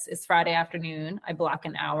with this is Friday afternoon. I block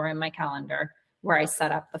an hour in my calendar where I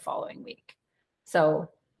set up the following week. So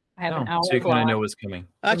I have an hour. So you kind of know what's coming.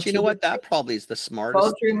 Actually, you know what? That probably is the smartest.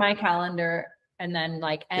 Go through my calendar and then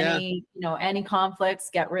like any conflicts,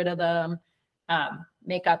 get rid of them,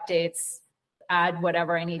 make updates, add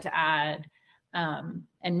whatever I need to add, and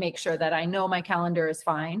make sure that I know my calendar is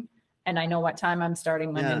fine and I know what time I'm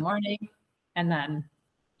starting Monday morning. And then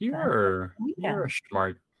you're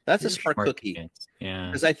smart. That's a smart cookie. Yeah.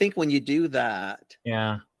 Because I think when you do that,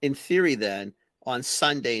 in theory, then on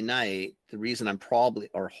Sunday night, the reason I'm probably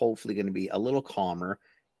or hopefully going to be a little calmer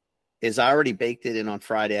is I already baked it in on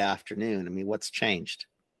Friday afternoon. I mean, what's changed?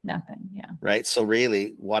 Nothing. Yeah. Right. So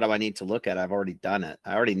really, what do I need to look at? I've already done it.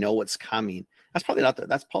 I already know what's coming. That's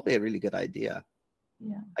probably a really good idea.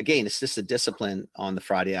 Yeah. Again, it's just a discipline on the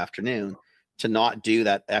Friday afternoon to not do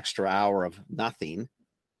that extra hour of nothing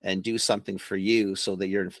and do something for you so that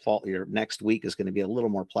your next week is going to be a little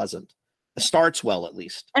more pleasant. It starts well, at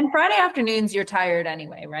least. And Friday afternoons, you're tired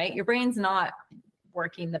anyway, right? Your brain's not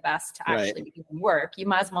working the best to actually be doing work. You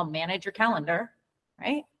might as well manage your calendar,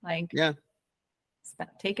 right? Like,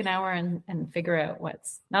 take an hour and figure out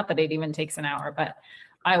what's, not that it even takes an hour, but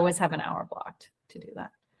I always have an hour blocked to do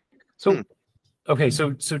that. So, okay.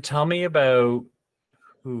 So tell me about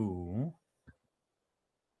who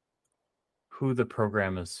the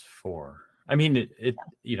program is for. I mean, it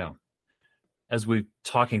as we're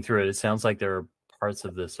talking through it, it sounds like there are parts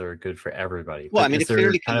of this that are good for everybody. Well, I mean, it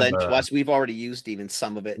clearly can lend to us. We've already used even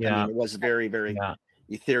some of it. Yeah. I mean, it was very, very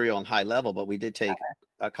ethereal and high level, but we did take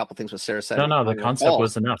a couple things what Sarah said. No, the concept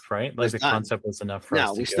was enough, right? Like the concept was enough for us.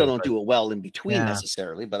 Now we still don't do it well in between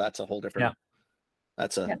necessarily, but that's a whole different.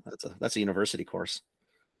 That's a university course.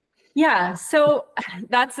 Yeah. So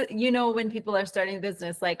that's, when people are starting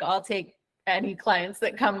business, like I'll take any clients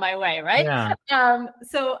that come my way, right? Yeah.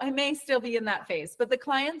 So I may still be in that phase, but the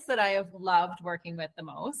clients that I have loved working with the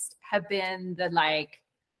most have been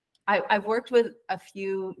I've worked with a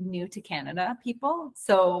few new to Canada people.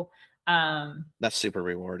 So that's super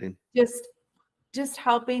rewarding. Just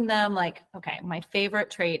helping them okay, my favorite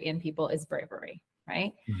trait in people is bravery,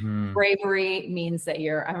 right? Mm-hmm. Bravery means that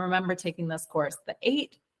I remember taking this course, the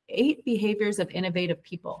eight behaviors of innovative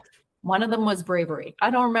people. One of them was bravery. I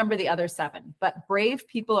don't remember the other 7, but brave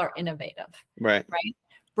people are innovative. Right.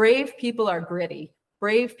 Brave people are gritty.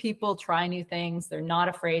 Brave people try new things. They're not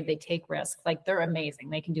afraid. They take risks. Like, they're amazing.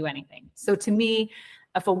 They can do anything. So to me,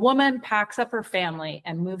 if a woman packs up her family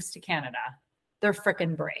and moves to Canada, they're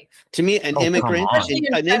freaking brave. To me, an immigrant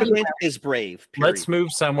is brave. Period. Let's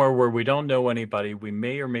move somewhere where we don't know anybody. We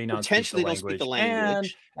may or may not potentially don't speak the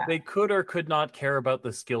language. And they could or could not care about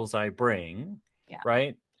the skills I bring. Yeah.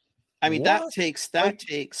 Right. I mean, that takes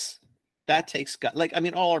like, I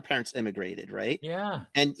mean, all our parents immigrated, right? Yeah.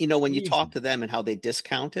 And you know, when you talk to them and how they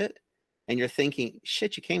discount it, and you're thinking,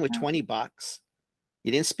 shit, you came with $20.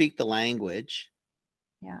 You didn't speak the language.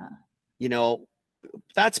 Yeah. You know,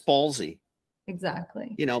 that's ballsy.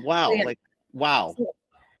 Exactly. You know, wow. Yeah. Like, wow.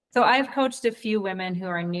 So I've coached a few women who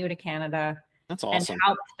are new to Canada. That's awesome. And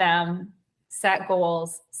helped them set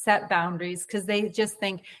goals, set boundaries, because they just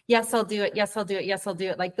think, yes, I'll do it. Yes, I'll do it. Yes, I'll do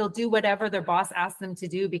it. Like, they'll do whatever their boss asks them to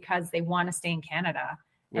do because they want to stay in Canada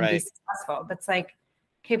and be successful. But it's like,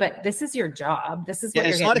 okay, but this is your job. This is what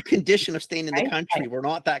you're it's not a condition of staying in the country. We're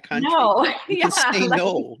not that country. No. You can say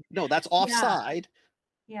no. No, that's offside.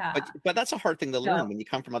 Yeah. But that's a hard thing to learn when you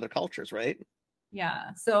come from other cultures, right?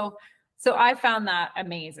 Yeah. So I found that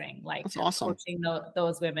amazing. Like, that's awesome. Coaching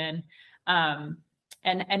those women,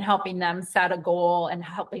 and helping them set a goal and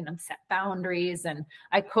helping them set boundaries. And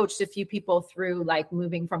I coached a few people through like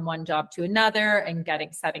moving from one job to another and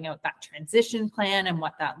setting out that transition plan and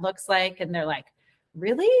what that looks like. And they're like,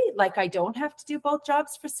 really? Like, I don't have to do both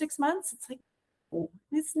jobs for 6 months? It's like,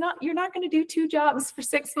 you're not going to do 2 jobs for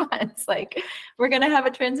 6 months. Like, we're going to have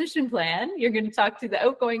a transition plan. You're going to talk to the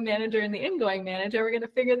outgoing manager and the ingoing manager. We're going to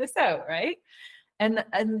figure this out. Right. And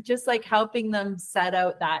just like helping them set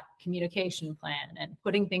out that communication plan and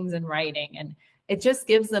putting things in writing. And it just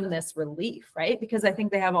gives them this relief, right? Because I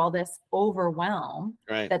think they have all this overwhelm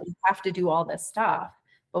that they have to do all this stuff.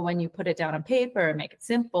 But when you put it down on paper and make it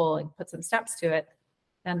simple and put some steps to it,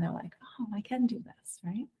 then they're like, oh, I can do this.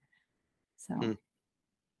 Right. So,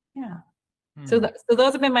 yeah. So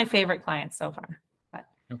those have been my favorite clients so far. But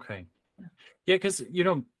okay. Yeah. Cause you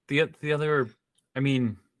know, the other, I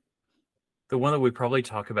mean, the one that we probably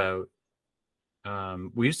talk about,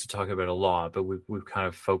 we used to talk about a lot, but we've kind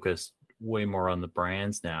of focused way more on the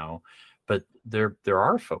brands now. But there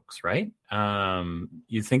are folks, right?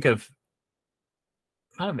 You think of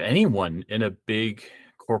kind of anyone in a big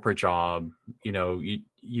corporate job, you know,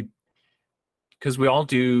 you because we all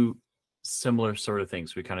do similar sort of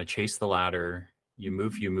things. We kind of chase the ladder, you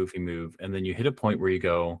move, and then you hit a point where you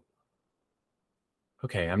go,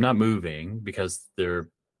 okay, I'm not moving because there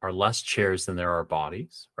are less chairs than there are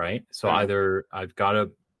bodies, right? So either I've got to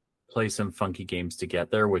play some funky games to get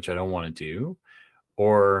there, which I don't want to do,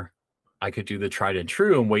 or I could do the tried and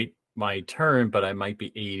true and wait my turn, but I might be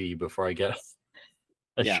 80 before I get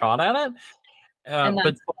a shot at it.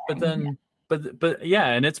 But yeah,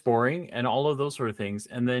 and it's boring and all of those sort of things.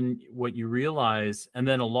 And then what you realize, and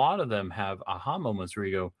then a lot of them have aha moments where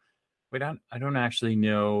you go, wait, I don't actually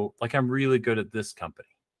know, like, I'm really good at this company,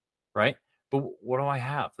 right? But what do I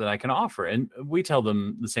have that I can offer? And we tell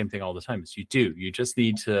them the same thing all the time. Is you just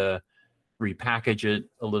need to repackage it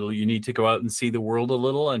a little. You need to go out and see the world a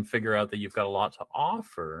little and figure out that you've got a lot to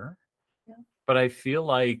offer. Yeah. But I feel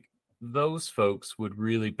like those folks would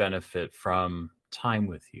really benefit from time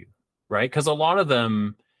with you, right? Because a lot of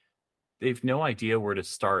them, they've no idea where to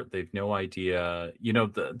start. They've no idea, you know,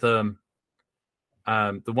 the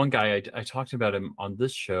one guy I talked about him on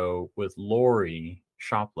this show with Lori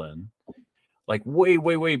Shoplin, like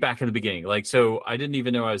way back in the beginning. Like, so I didn't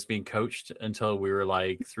even know I was being coached until we were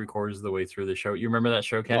like 3/4 of the way through the show. You remember that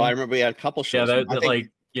show, Ken? Oh, I remember we had a couple shows. Yeah, that like,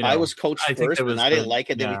 you know, I was coached first, and I didn't like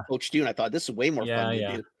it. Then we coached you, and I thought this is way more fun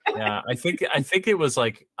to do. Yeah, I think it was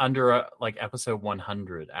like under like episode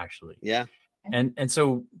 100 actually. Yeah, and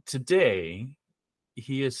so today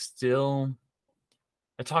he is still.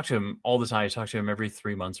 I talk to him all the time. I talk to him every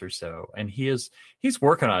 3 months or so, and he's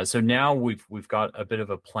working on it. So now we've got a bit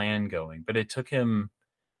of a plan going, but it took him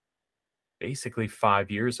basically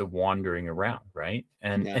 5 years of wandering around, right?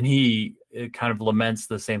 And he kind of laments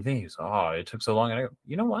the same thing. He's, oh, it took so long. And I go,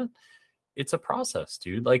 you know what? It's a process,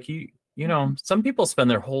 dude. Like you know, some people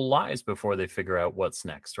spend their whole lives before they figure out what's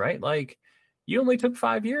next, right? Like you only took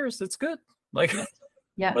 5 years. It's good. Like,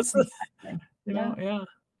 what's the, you know,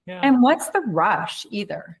 yeah. And what's the rush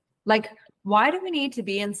either? Like, why do we need to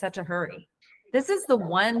be in such a hurry? This is the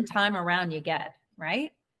one time around you get,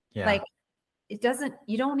 right? Yeah. Like,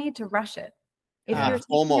 you don't need to rush it. If you're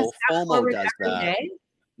FOMO does that.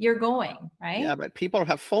 you're going, right? Yeah, but people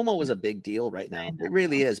have FOMO is a big deal right now. It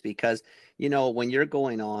really is, because, you know, when you're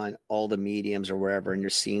going on all the mediums or wherever and you're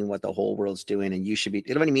seeing what the whole world's doing, and you should be,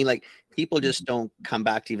 you know what I mean? Like, people just don't come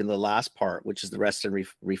back to even the last part, which is the rest and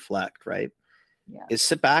reflect, right? Yeah. Is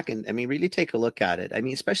sit back and, I mean, really take a look at it. I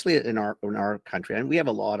mean, especially in our country, and we have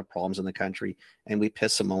a lot of problems in the country, and we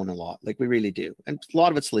piss and moan a lot, like we really do, and a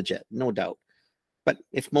lot of it's legit, no doubt. But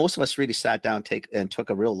if most of us really sat down, took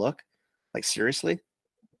a real look, like, seriously,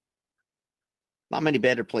 not many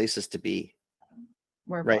better places to be.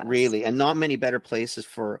 We're right, blessed. really, and not many better places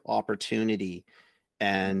for opportunity.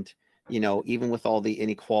 And, you know, even with all the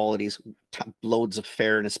inequalities, loads of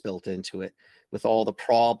fairness built into it, with all the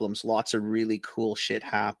problems, lots of really cool shit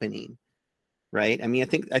happening. Right. I mean,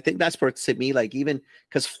 I think that's where, to me, like, even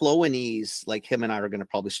because flow and ease, like him and I are going to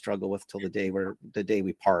probably struggle with till the day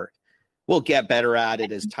we part. We'll get better at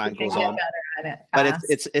it as time goes on. But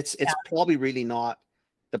it's probably really not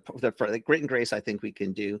the like, grit and grace. I think we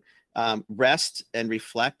can do rest and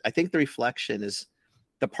reflect. I think the reflection is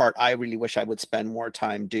the part I really wish I would spend more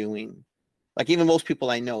time doing. Like, even most people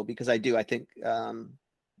I know, because I do, I think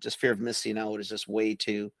just fear of missing out is just way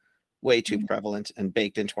too prevalent and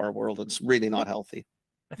baked into our world. It's really not healthy.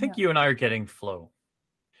 I think you and I are getting flow,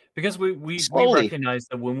 because we recognize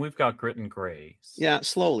that when we've got grit and grace,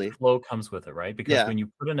 slowly flow comes with it, right? Because when you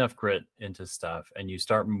put enough grit into stuff and you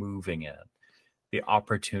start moving it, the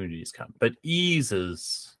opportunities come. But ease,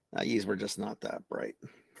 we're just not that bright.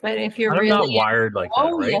 But if you're really not wired like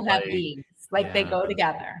that, right? You'll have ease. Like, they go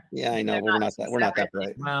together. Yeah, I know. We're not that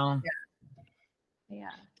bright. Well, yeah.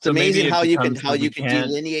 It's amazing how you can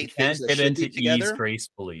delineate things that should be together. Ease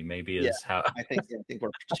gracefully, maybe is how. I think we're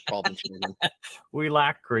just problem children. We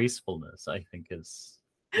lack gracefulness, I think, is.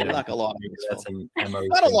 We lack a lot of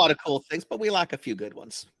not a lot of cool things, but we lack a few good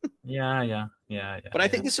ones. Yeah. But I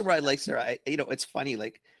think this is where I like, Sarah. It's funny,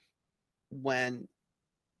 like,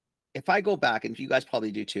 if I go back, and you guys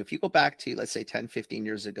probably do too, if you go back to, let's say, 10, 15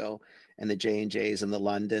 years ago, and the J&Js and the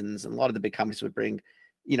Londons and a lot of the big companies would bring,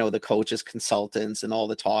 you know, the coaches, consultants, and all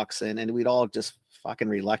the talks in, and we'd all just fucking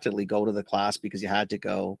reluctantly go to the class because you had to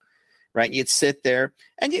go, right? And you'd sit there,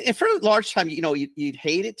 and for a large time, you know, you'd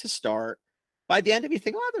hate it to start. By the end of it, you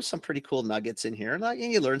think, oh, there's some pretty cool nuggets in here. And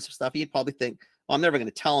you learn some stuff. You'd probably think, well, I'm never going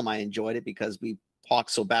to tell them I enjoyed it because we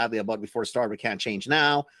talked so badly about it before it started. We can't change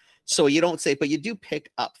now. So you don't say, but you do pick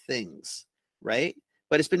up things, right?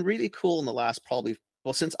 But it's been really cool in the last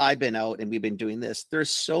since I've been out and we've been doing this,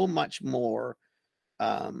 there's so much more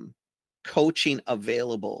coaching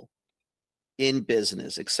available in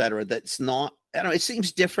business, et cetera. That's not, I don't know, it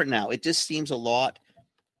seems different now. It just seems a lot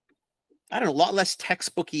less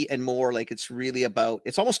textbooky and more like it's really about,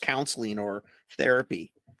 it's almost counseling or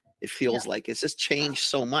therapy. It feels like it's just changed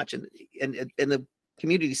so much. And the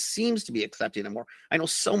community seems to be accepting it more. I know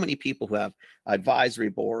so many people who have advisory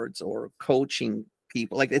boards or coaching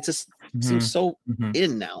people. Like, it just seems so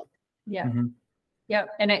in now. Yeah. Yeah.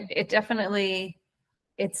 And it's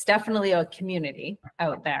definitely a community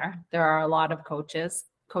out there. There are a lot of coaches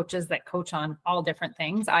that coach on all different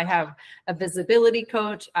things. I have a visibility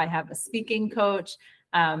coach, I have a speaking coach,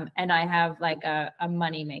 and I have like a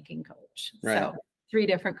money-making coach. Right. So 3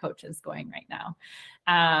 different coaches going right now.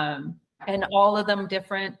 And all of them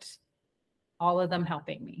different, all of them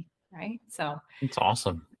helping me. Right. So it's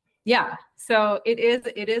awesome. Yeah. So it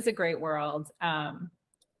is a great world. I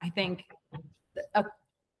think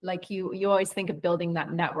like you always think of building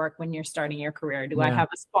that network when you're starting your career. Do I have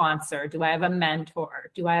a sponsor? Do I have a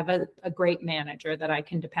mentor? Do I have a great manager that I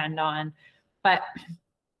can depend on? But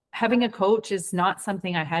having a coach is not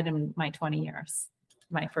something I had in my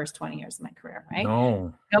first 20 years of my career, right?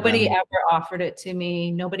 No. Nobody ever offered it to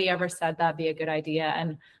me. Nobody ever said that'd be a good idea.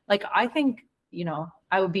 And like, I think, you know,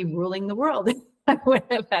 I would be ruling the world if I would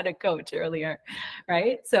have had a coach earlier,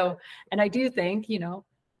 right? So, and I do think, you know,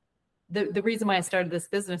 the reason why I started this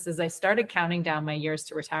business is I started counting down my years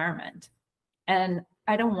to retirement. And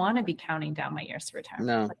I don't want to be counting down my years to retirement.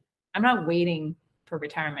 No. Like, I'm not waiting for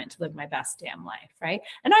retirement to live my best damn life, right?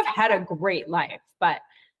 And I've had a great life, but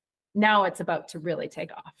now it's about to really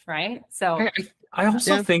take off, right? So I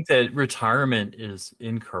also think that retirement is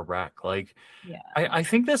incorrect. Like, I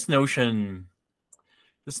think this notion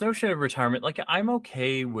of retirement, like, I'm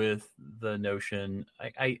okay with the notion.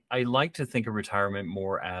 I like to think of retirement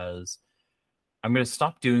more as I'm going to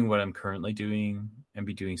stop doing what I'm currently doing and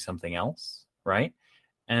be doing something else, right?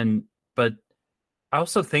 But I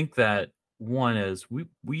also think that one is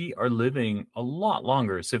we are living a lot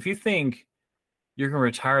longer. So if you think you're going to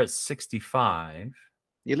retire at 65,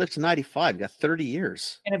 You live to 95, you got 30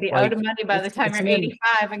 years. Gonna be out of money by the time you're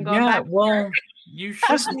 85 and going back. Well, you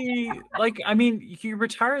should be like, I mean, you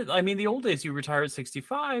retire. I mean, the old days, you retire at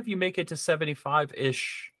 65, you make it to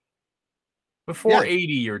 75-ish. Before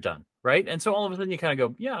 80, you're done, right? And so all of a sudden you kind of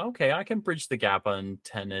go, yeah, okay, I can bridge the gap on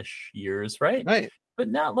 10-ish years, right? Right. But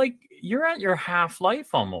now, like, you're at your half life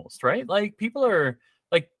almost, right? Like, people are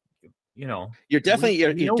like, you're definitely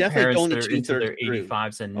going into their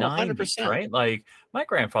 85s and 90s, right? Like, my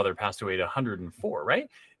grandfather passed away at 104, right?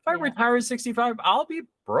 If I retire at 65, I'll be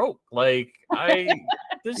broke. Like,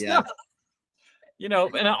 there's nothing.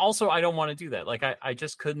 And also I don't want to do that. Like, I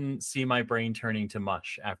just couldn't see my brain turning to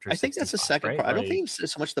mush after. I think that's the second part. I don't think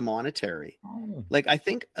it's so much the monetary. Like, I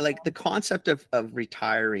think like the concept of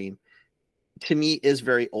retiring to me is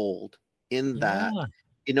very old in that,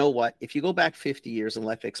 you know what, if you go back 50 years and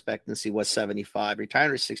life expectancy was 75,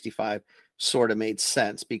 retiring at 65 sort of made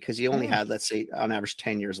sense because you only had, let's say, on average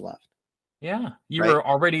 10 years left. Yeah, you were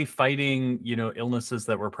already fighting, illnesses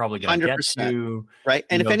that were probably going to get to, right?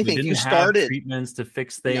 And if anything, if you started treatments to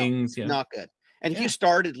fix things, not good. And if you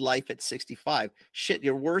started life at 65, shit,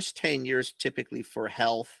 your worst 10 years typically for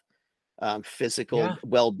health, physical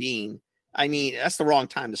well-being. I mean, that's the wrong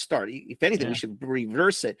time to start. If anything, we should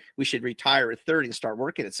reverse it. We should retire at 30 and start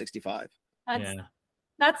working at 65.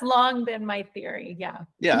 That's long been my theory. Yeah.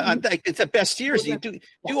 Yeah. It's the best years. You do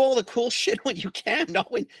all the cool shit when you can, not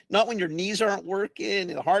when your knees aren't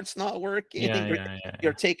working and the heart's not working.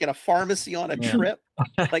 You're taking a pharmacy on a trip.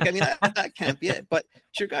 Like, I mean, that can't be it. But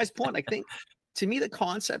to your guys' point, I think to me, the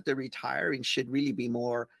concept of retiring should really be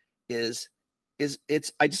more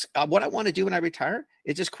what I want to do when I retire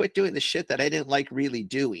is just quit doing the shit that I didn't like really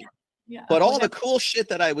doing. Yeah. But all the cool shit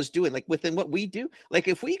that I was doing, like within what we do, like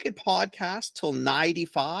if we could podcast till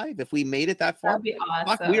 95, if we made it that far, that'd be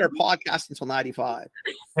awesome. We are podcasting till 95.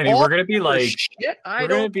 Hey, we're gonna be like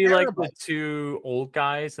the two old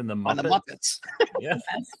guys in the Muppets. On the Muppets. Yes.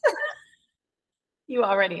 You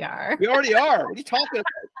already are. We already are. What are you talking about?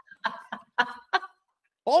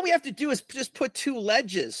 All we have to do is just put two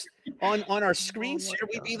ledges on our screens here.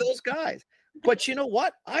 We'd be those guys. But you know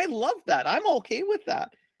what? I love that. I'm okay with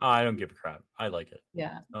that. I don't give a crap. I like it.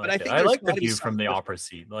 Yeah, but I think I like the view from the opera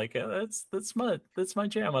seat. Like, that's my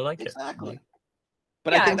jam. I like it. Exactly.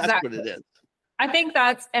 But I think that's what it is. I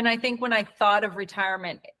think when I thought of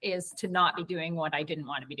retirement is to not be doing what I didn't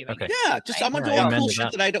want to be doing. Okay. Yeah, just I'm gonna do all the cool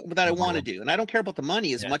shit that I want to do, and I don't care about the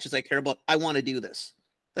money as much as I care about I want to do this.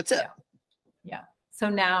 That's it. Yeah. So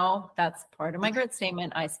now that's part of my grit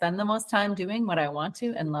statement. I spend the most time doing what I want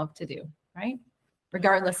to and love to do. Right,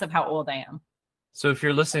 regardless of how old I am. So if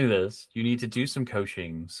you're listening to this, you need to do some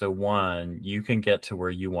coaching. So one, you can get to where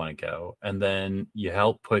you want to go. And then you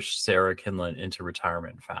help push Sarah Kinlin into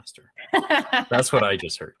retirement faster. That's what I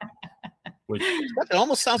just heard. Which it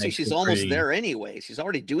almost sounds like she's almost there anyway. She's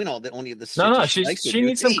already doing only the No, she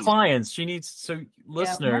needs some clients. She needs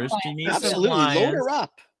listeners. She needs some clients. Load her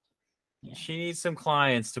up. She needs some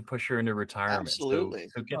clients to push her into retirement. Absolutely.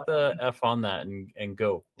 So get the F on that and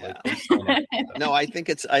go. Yeah. No, I think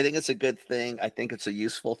it's a good thing. I think it's a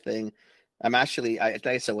useful thing. I'm actually, like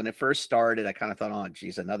I said, when it first started, I kind of thought, oh,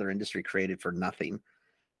 geez, another industry created for nothing.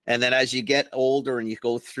 And then as you get older and you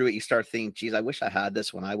go through it, you start thinking, geez, I wish I had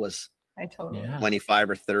this when I was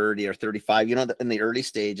 25 or 30 or 35, in the early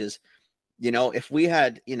stages. If we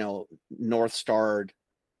had, North Starred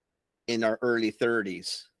in our early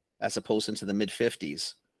 30s, as opposed into the mid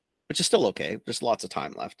 50s, which is still okay. There's lots of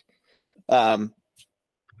time left.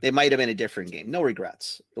 It might have been a different game. No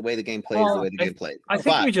regrets. The way the game played is the way the game played. I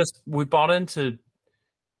think we bought into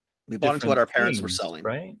what our parents were selling,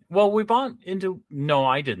 right? Well, we bought into. No,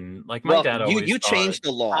 I didn't. Like my dad always. You changed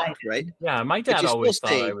a lot, right? Yeah, my dad always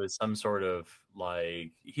thought I was some sort of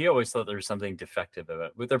he always thought there was something defective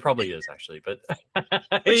about it. There probably is actually, but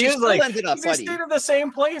he was like, ended up he stayed in the same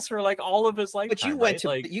place for like all of his life. But you went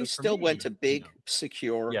to, you still went to big,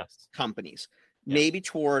 secure companies. Maybe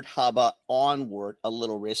toward Hubba onward, a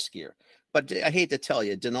little riskier. But I hate to tell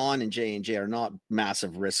you, Danone and J&J are not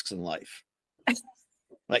massive risks in life.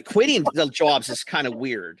 Like quitting the jobs is kind of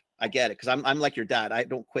weird. I get it because I'm like your dad. I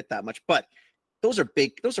don't quit that much, but those are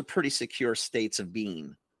pretty secure states of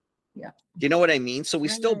being. Yeah. Do you know what I mean? So we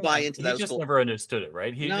still buy into that. He just never understood it,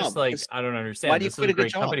 right? He just like, I don't understand. This is a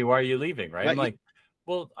great company. Why are you leaving? Right? I'm like,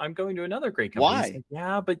 well, I'm going to another great company. Why? Like,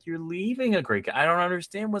 yeah, but you're leaving a great. I don't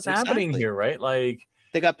understand what's happening here, right? Like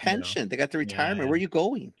they got pension, they got the retirement. Where are you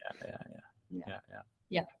going?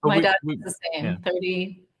 Yeah. My dad was the same.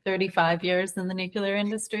 35 years in the nuclear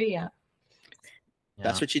industry. Yeah.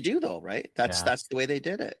 That's what you do though, right? That's the way they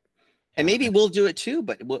did it. And maybe we'll do it too,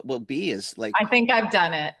 but what will be is like, I think I've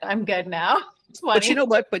done it. I'm good now. But you know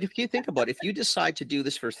what? But if you think about it, if you decide to do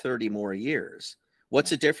this for 30 more years, what's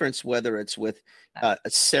the difference whether it's with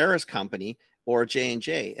Sarah's company or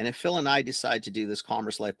J&J? And if Phil and I decide to do this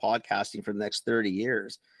Commerce Life podcasting for the next 30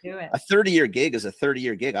 years, do it. A 30-year gig is a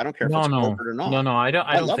 30-year gig. I don't care if it's corporate or not. No, I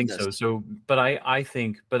don't think so. So, but I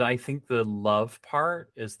think the love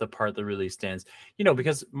part is the part that really stands, you know,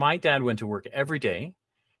 because my dad went to work every day,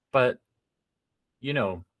 but you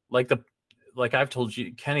know, like I've told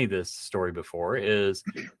you, Kenny, this story before is,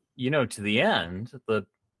 you know, to the end, the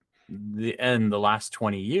last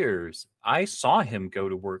 20 years, I saw him go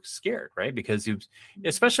to work scared, right? Because he was,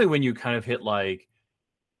 especially when you kind of hit like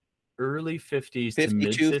early 50s 52, to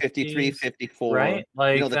mid 50s, 53, 54, right?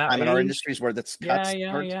 Like, you know, the time in our industries where that's cuts.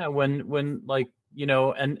 Yeah. When like, you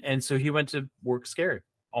know, and so he went to work scared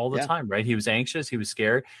all the time, right? He was anxious, he was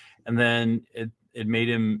scared, and then it made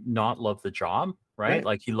him not love the job, right?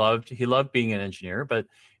 Like he loved being an engineer, but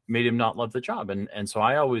made him not love the job. And so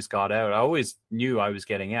I always got out. I always knew I was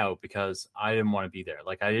getting out because I didn't want to be there.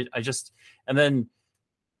 Like I just, and then,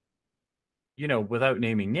 you know, without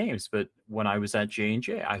naming names, but when I was at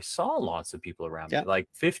J&J, I saw lots of people around me, like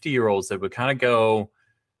 50-year-olds that would kind of go,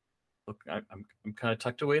 look, I'm kind of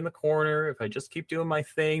tucked away in the corner. If I just keep doing my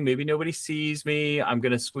thing, maybe nobody sees me. I'm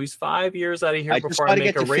going to squeeze 5 years out of here before I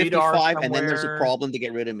make a radar somewhere. And then there's a problem to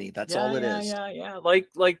get rid of me. That's all it is. Yeah.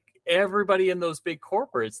 Like everybody in those big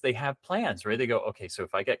corporates, they have plans, right? They go, okay, so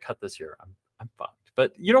if I get cut this year, I'm fucked.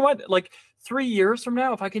 But you know what? Like 3 years from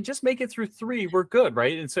now, if I can just make it through 3, we're good,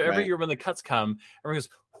 right? And so every year when the cuts come, everyone goes,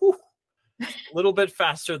 whew, a little bit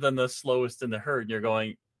faster than the slowest in the herd. And you're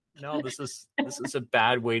going, no, this is a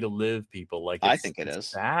bad way to live, people. Like I think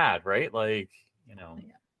it's bad, right? Like, you know.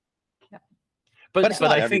 Yeah. But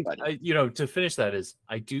I think you know, to finish that is,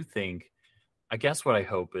 I do think, I guess what I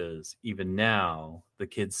hope is even now the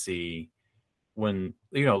kids see when,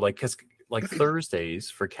 you know, like, because like Thursdays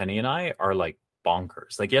for Kenny and I are like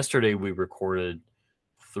bonkers. Like yesterday we recorded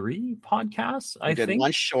 3 podcasts. I think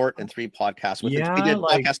 1 short and 3 podcasts. We did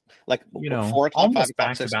podcasts like, you know, 4 o'clock, almost 5 o'clock,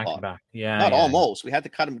 back 6 to o'clock. back. Yeah, not almost. We had to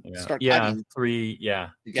cut them. Start cutting. 3. Yeah,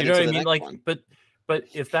 you know what I mean? Like, but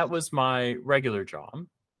if that was my regular job,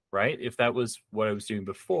 right? If that was what I was doing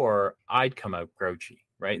before, I'd come out grouchy,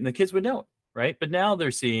 right? And the kids would know it, right? But now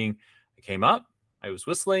they're seeing, I came up, I was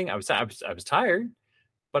whistling, I was tired.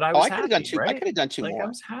 But I was happy, right? I could have done 2 like, more. I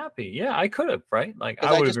was happy. Yeah, I could have, right? Like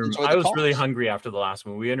I was really hungry after the last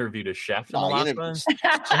one. We interviewed a chef in the last one.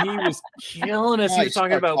 And he was killing us. He was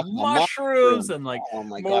talking about mushrooms and like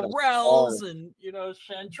morels and, you know,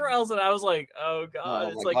 chanterelles. And I was like, oh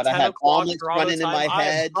God, it's like 10 o'clock running in my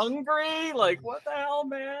head. I'm hungry. Like, what the hell,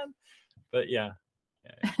 man? But yeah.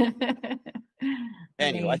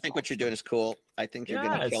 Anyway, I think what you're doing is cool. I think you're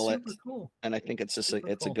going to kill it. Cool. And I think it's just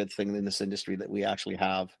it's a good thing in this industry that we actually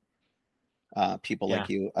have people like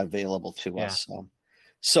you available to us.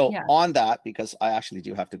 So on that, because I actually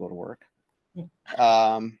do have to go to work.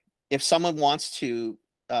 If someone wants to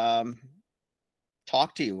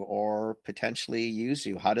talk to you or potentially use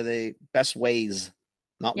you, how do they ways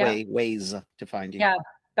to find you? Yeah.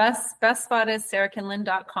 Best spot is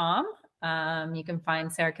sarahkinlin.com. You can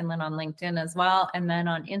find Sarah Kinlin on LinkedIn as well. And then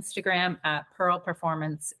on Instagram at Pearl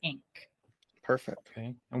Performance Inc. Perfect.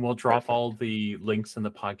 Okay. And we'll drop all the links in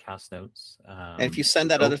the podcast notes. And if you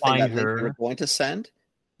send that other thing, that link you were going to send,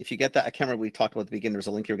 if you get that, I can't remember, we talked about at the beginning, there's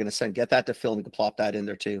a link you were going to send, get that to Phil, and we can plop that in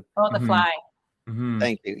there too. Oh, the fly.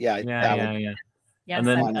 Thank you. Yeah. Yes, and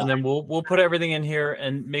then we'll put everything in here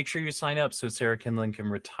and make sure you sign up so Sarah Kinlin can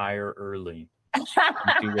retire early. And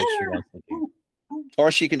do what she wants to do.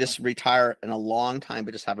 Or she can just retire in a long time,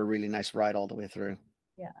 but just have a really nice ride all the way through.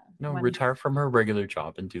 Yeah. No, retire from her regular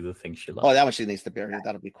job and do the things she loves. Oh, that one she needs to bury.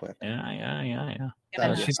 That'll be quick. Yeah.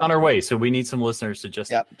 She's on her way, so we need some listeners to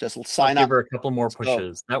just sign up. Give her a couple more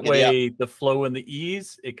pushes. That way, the flow and the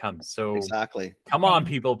ease, it comes. So exactly. Come on,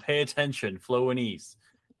 people, pay attention. Flow and ease.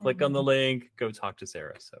 Click on the link. Go talk to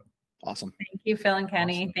Sarah. So. Awesome. Thank you, Phil and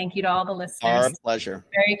Kenny. Awesome. Thank you to all the listeners. Our pleasure.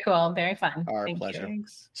 Very cool. Very fun. Our pleasure.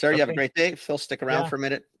 Sarah, you have a great day. Phil, stick around for a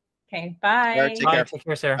minute. Okay. Bye. Sarah, take care. Take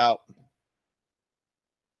care, Sarah. Out.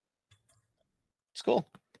 It's cool.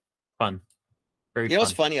 Fun. Very fun. You know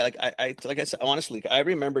what's funny? Like I said, honestly, I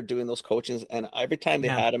remember doing those coachings, and every time they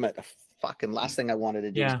had them at the fucking last thing I wanted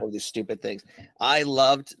to do was all these stupid things. I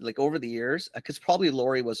loved, like, over the years, because probably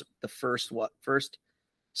Lori was the first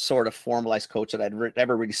sort of formalized coach that I'd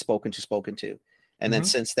ever really spoken to. And then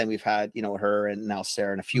since then we've had, you know, her and now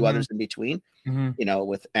Sarah and a few others in between, you know,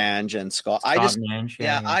 with Ange and Scott. I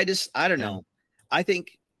don't know. I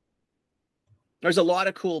think there's a lot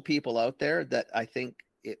of cool people out there that I think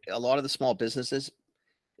a lot of the small businesses,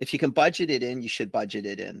 if you can budget it in, you should budget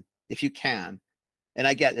it in. if you can. And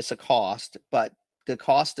I get it's a cost, but the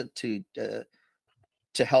cost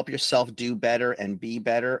to help yourself do better and be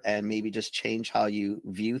better and maybe just change how you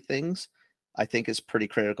view things, I think is pretty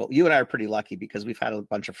critical. You and I are pretty lucky because we've had a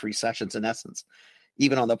bunch of free sessions in essence,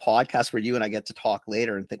 even on the podcast where you and I get to talk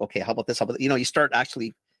later and think, okay, how about this? How about, you know, you start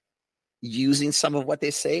actually using some of what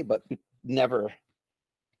they say, but never.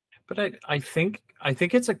 But I think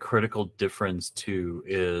it's a critical difference too,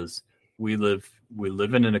 is we live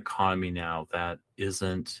in an economy now that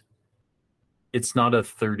isn't, it's not a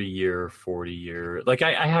 30-year, 40-year. Like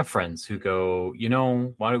I have friends who go, you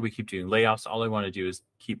know, why do we keep doing layoffs? All I want to do is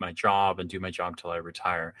keep my job and do my job till I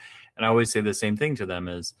retire. And I always say the same thing to them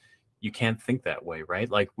is, you can't think that way, right?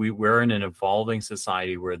 Like we're in an evolving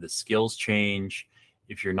society where the skills change.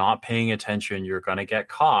 If you're not paying attention, you're going to get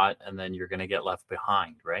caught and then you're going to get left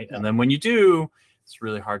behind, right? Yeah. And then when you do, it's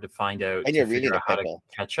really hard to find out, and to figure out how to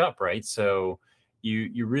catch up, right? So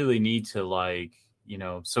you really need to, like, you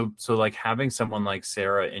know, so like having someone like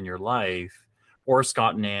Sarah in your life, or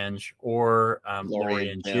Scott and Ange, or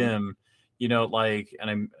Lori and Jim, you know, like, and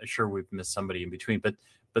I'm sure we've missed somebody in between, but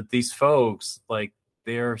these folks, like,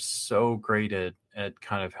 they're so great at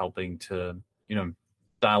kind of helping to, you know,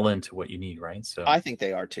 dial into what you need, right? So I think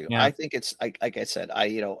they are too. Yeah. I think it's like I said,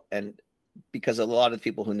 you know, and because a lot of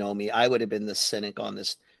people who know me, I would have been the cynic on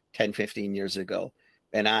this 10, 15 years ago.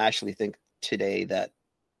 And I actually think today that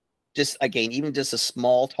just, again, even just the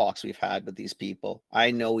small talks we've had with these people,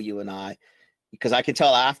 I know you and I, because I can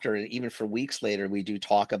tell after, and even for weeks later, we do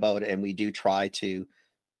talk about it and we do try to,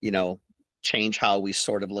 you know, change how we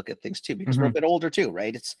sort of look at things too, because we're a bit older too,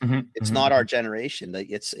 right? It's not our generation.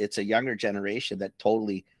 It's a younger generation that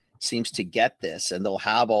totally seems to get this, and they'll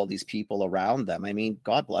have all these people around them. I mean,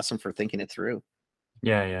 God bless them for thinking it through.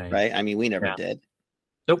 Yeah. Right? I mean, we never did.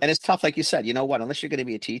 Nope. And it's tough, like you said, you know what, unless you're going to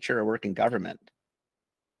be a teacher or work in government,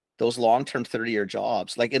 those long-term 30-year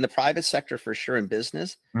jobs, like in the private sector for sure, in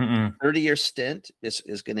business, 30-year stint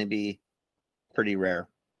is going to be pretty rare.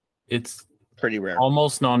 It's pretty rare,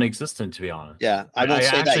 almost non-existent, to be honest. Yeah, I won't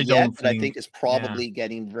say that yet, but I think it's probably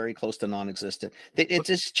getting very close to non-existent. It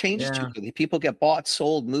just changes too quickly. People get bought,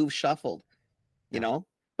 sold, moved, shuffled, you know.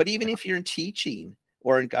 But even if you're in teaching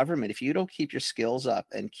or in government, if you don't keep your skills up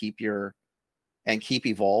and keep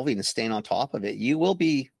evolving and staying on top of it, you'll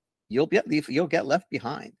get left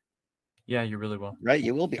behind. Yeah, you really will. Right,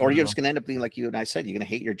 you will be, or you're just going to end up being like you and I said. You're going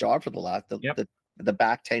to hate your job for the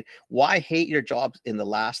back 10. Why hate your job in the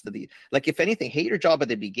last of the, like, if anything, hate your job at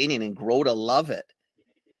the beginning and grow to love it.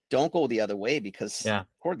 Don't go the other way, because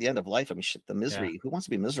toward the end of life, I mean, shit, the misery. Who wants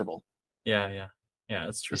to be miserable? Yeah,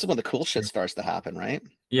 it's true. This is when the cool shit starts to happen, right?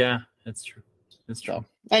 Yeah, it's true. So,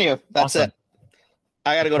 anyway, that's it.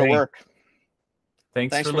 I got to go to work.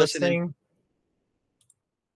 Thanks for listening.